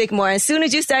suck dick more. As soon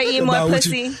as you start eating more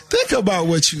pussy. Think about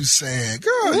what you saying.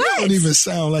 Girl, you don't even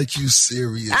sound like you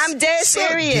serious. I'm dead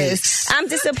serious. I'm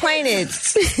disappointed.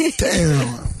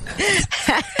 Damn.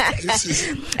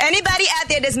 Anybody out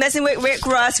there that's messing with Rick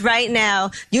Ross right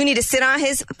now, you need to sit on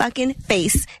his fucking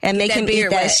face and make him eat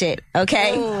that shit,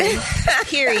 okay?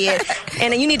 Period.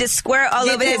 And then you need to squirt all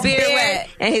over his beard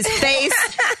and his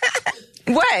face.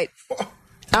 What?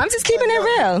 I'm just keeping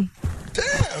it real.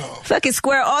 Damn. Fucking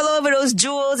squirt all over those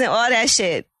jewels and all that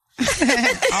shit.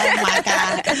 Oh my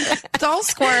God. Don't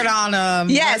squirt on him.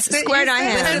 Yes, squirt on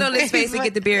him. Put it on his face and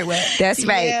get the beard wet. That's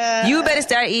right. Yeah. You better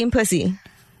start eating pussy.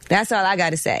 That's all I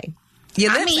got to say.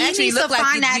 Your I lips mean, you actually need look to like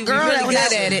find that you girl really that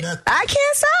good at it. I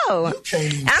can't so.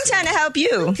 I'm trying to help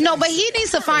you. No, but he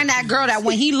needs to find that girl that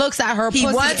when he looks at her pussy,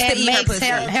 wants to it eat her makes pussy.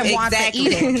 him want to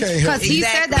eat it. Because he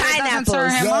said that it doesn't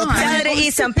turn him on. Tell her to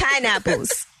eat some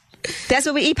pineapples. That's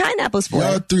what we eat pineapples for.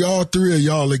 All three of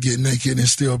y'all will get naked and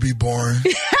still be boring.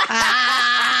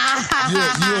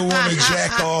 You'll want to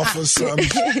jack off or something.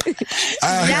 I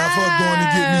have her going to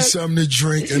get me something to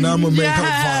drink, and I'm going to make her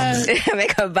vomit.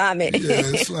 Make her vomit. Yeah,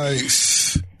 it's like...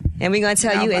 And we're going to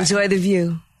tell you, enjoy the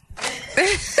view.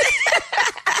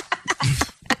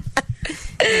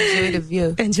 Enjoy the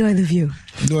view. Enjoy the view.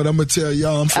 You know what I'm going to tell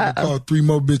y'all? I'm finna call 3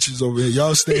 more bitches over here.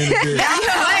 Y'all stay in the bed.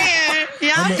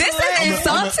 This is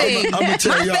insulting. I'm going to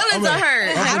tell y'all. My feelings are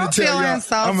hurt. I don't feel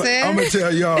insulted. I'm going to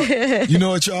tell y'all. You know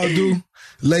what y'all do?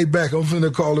 Lay back. I'm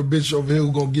finna call a bitch over here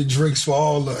who's gonna get drinks for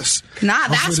all us. Nah,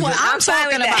 that's what I'm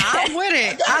talking about. That. I'm with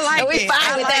it. I like we it.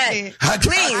 fine with that.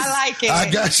 Please. I like it. I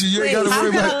got you. You ain't gotta worry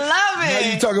about it. I love it. Now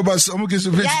you talk about I'm gonna get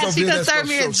some bitches Yeah, over she here. can serve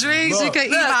me a drink. She can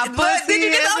eat my pussy. Did you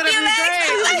just open your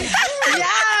legs?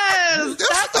 Yes. Yes,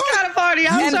 that's the kind of party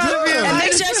I'm trying to be And at.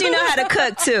 make sure she know how to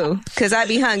cook too, because I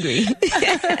be hungry.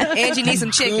 Angie needs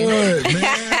some chicken. Good,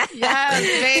 man.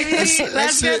 Yes, baby.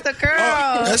 Let's get the girl.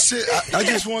 Oh, that's it. I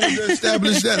just wanted to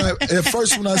establish that. At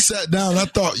first, when I sat down, I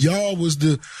thought y'all was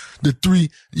the three.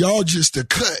 Y'all just the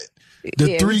cut.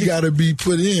 The three got to be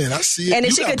put in. I see it. And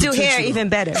if You she got could do hair potential. even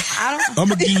better. I'm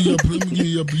gonna give you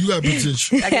you got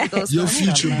potential. Your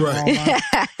future bright.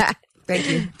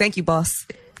 Thank you, boss.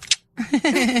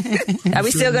 Are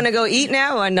we still gonna go eat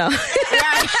now or no?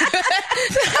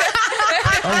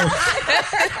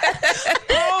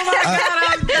 Oh my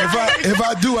God. If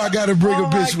I do, I gotta bring a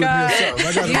bitch with me or something.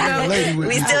 I gotta bring a lady with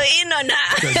We me. still eating or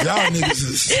not? Cause y'all niggas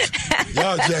is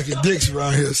y'all jacking dicks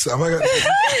around here. So I got.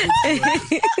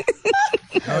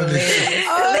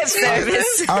 Lip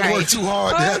service. I work too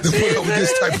hard to have to put up with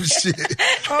this type of shit. You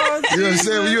know what I'm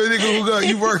saying? When you're a nigga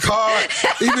you work hard,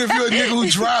 even if you're a nigga who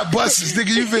drive buses,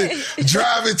 nigga, you been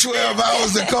driving 12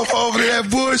 hours to come over to that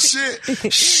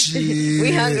bullshit. Shit.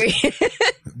 We hungry.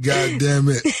 God damn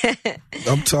it.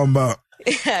 I'm talking about,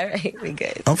 All right, we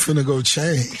good. I'm finna go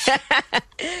change.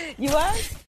 You are?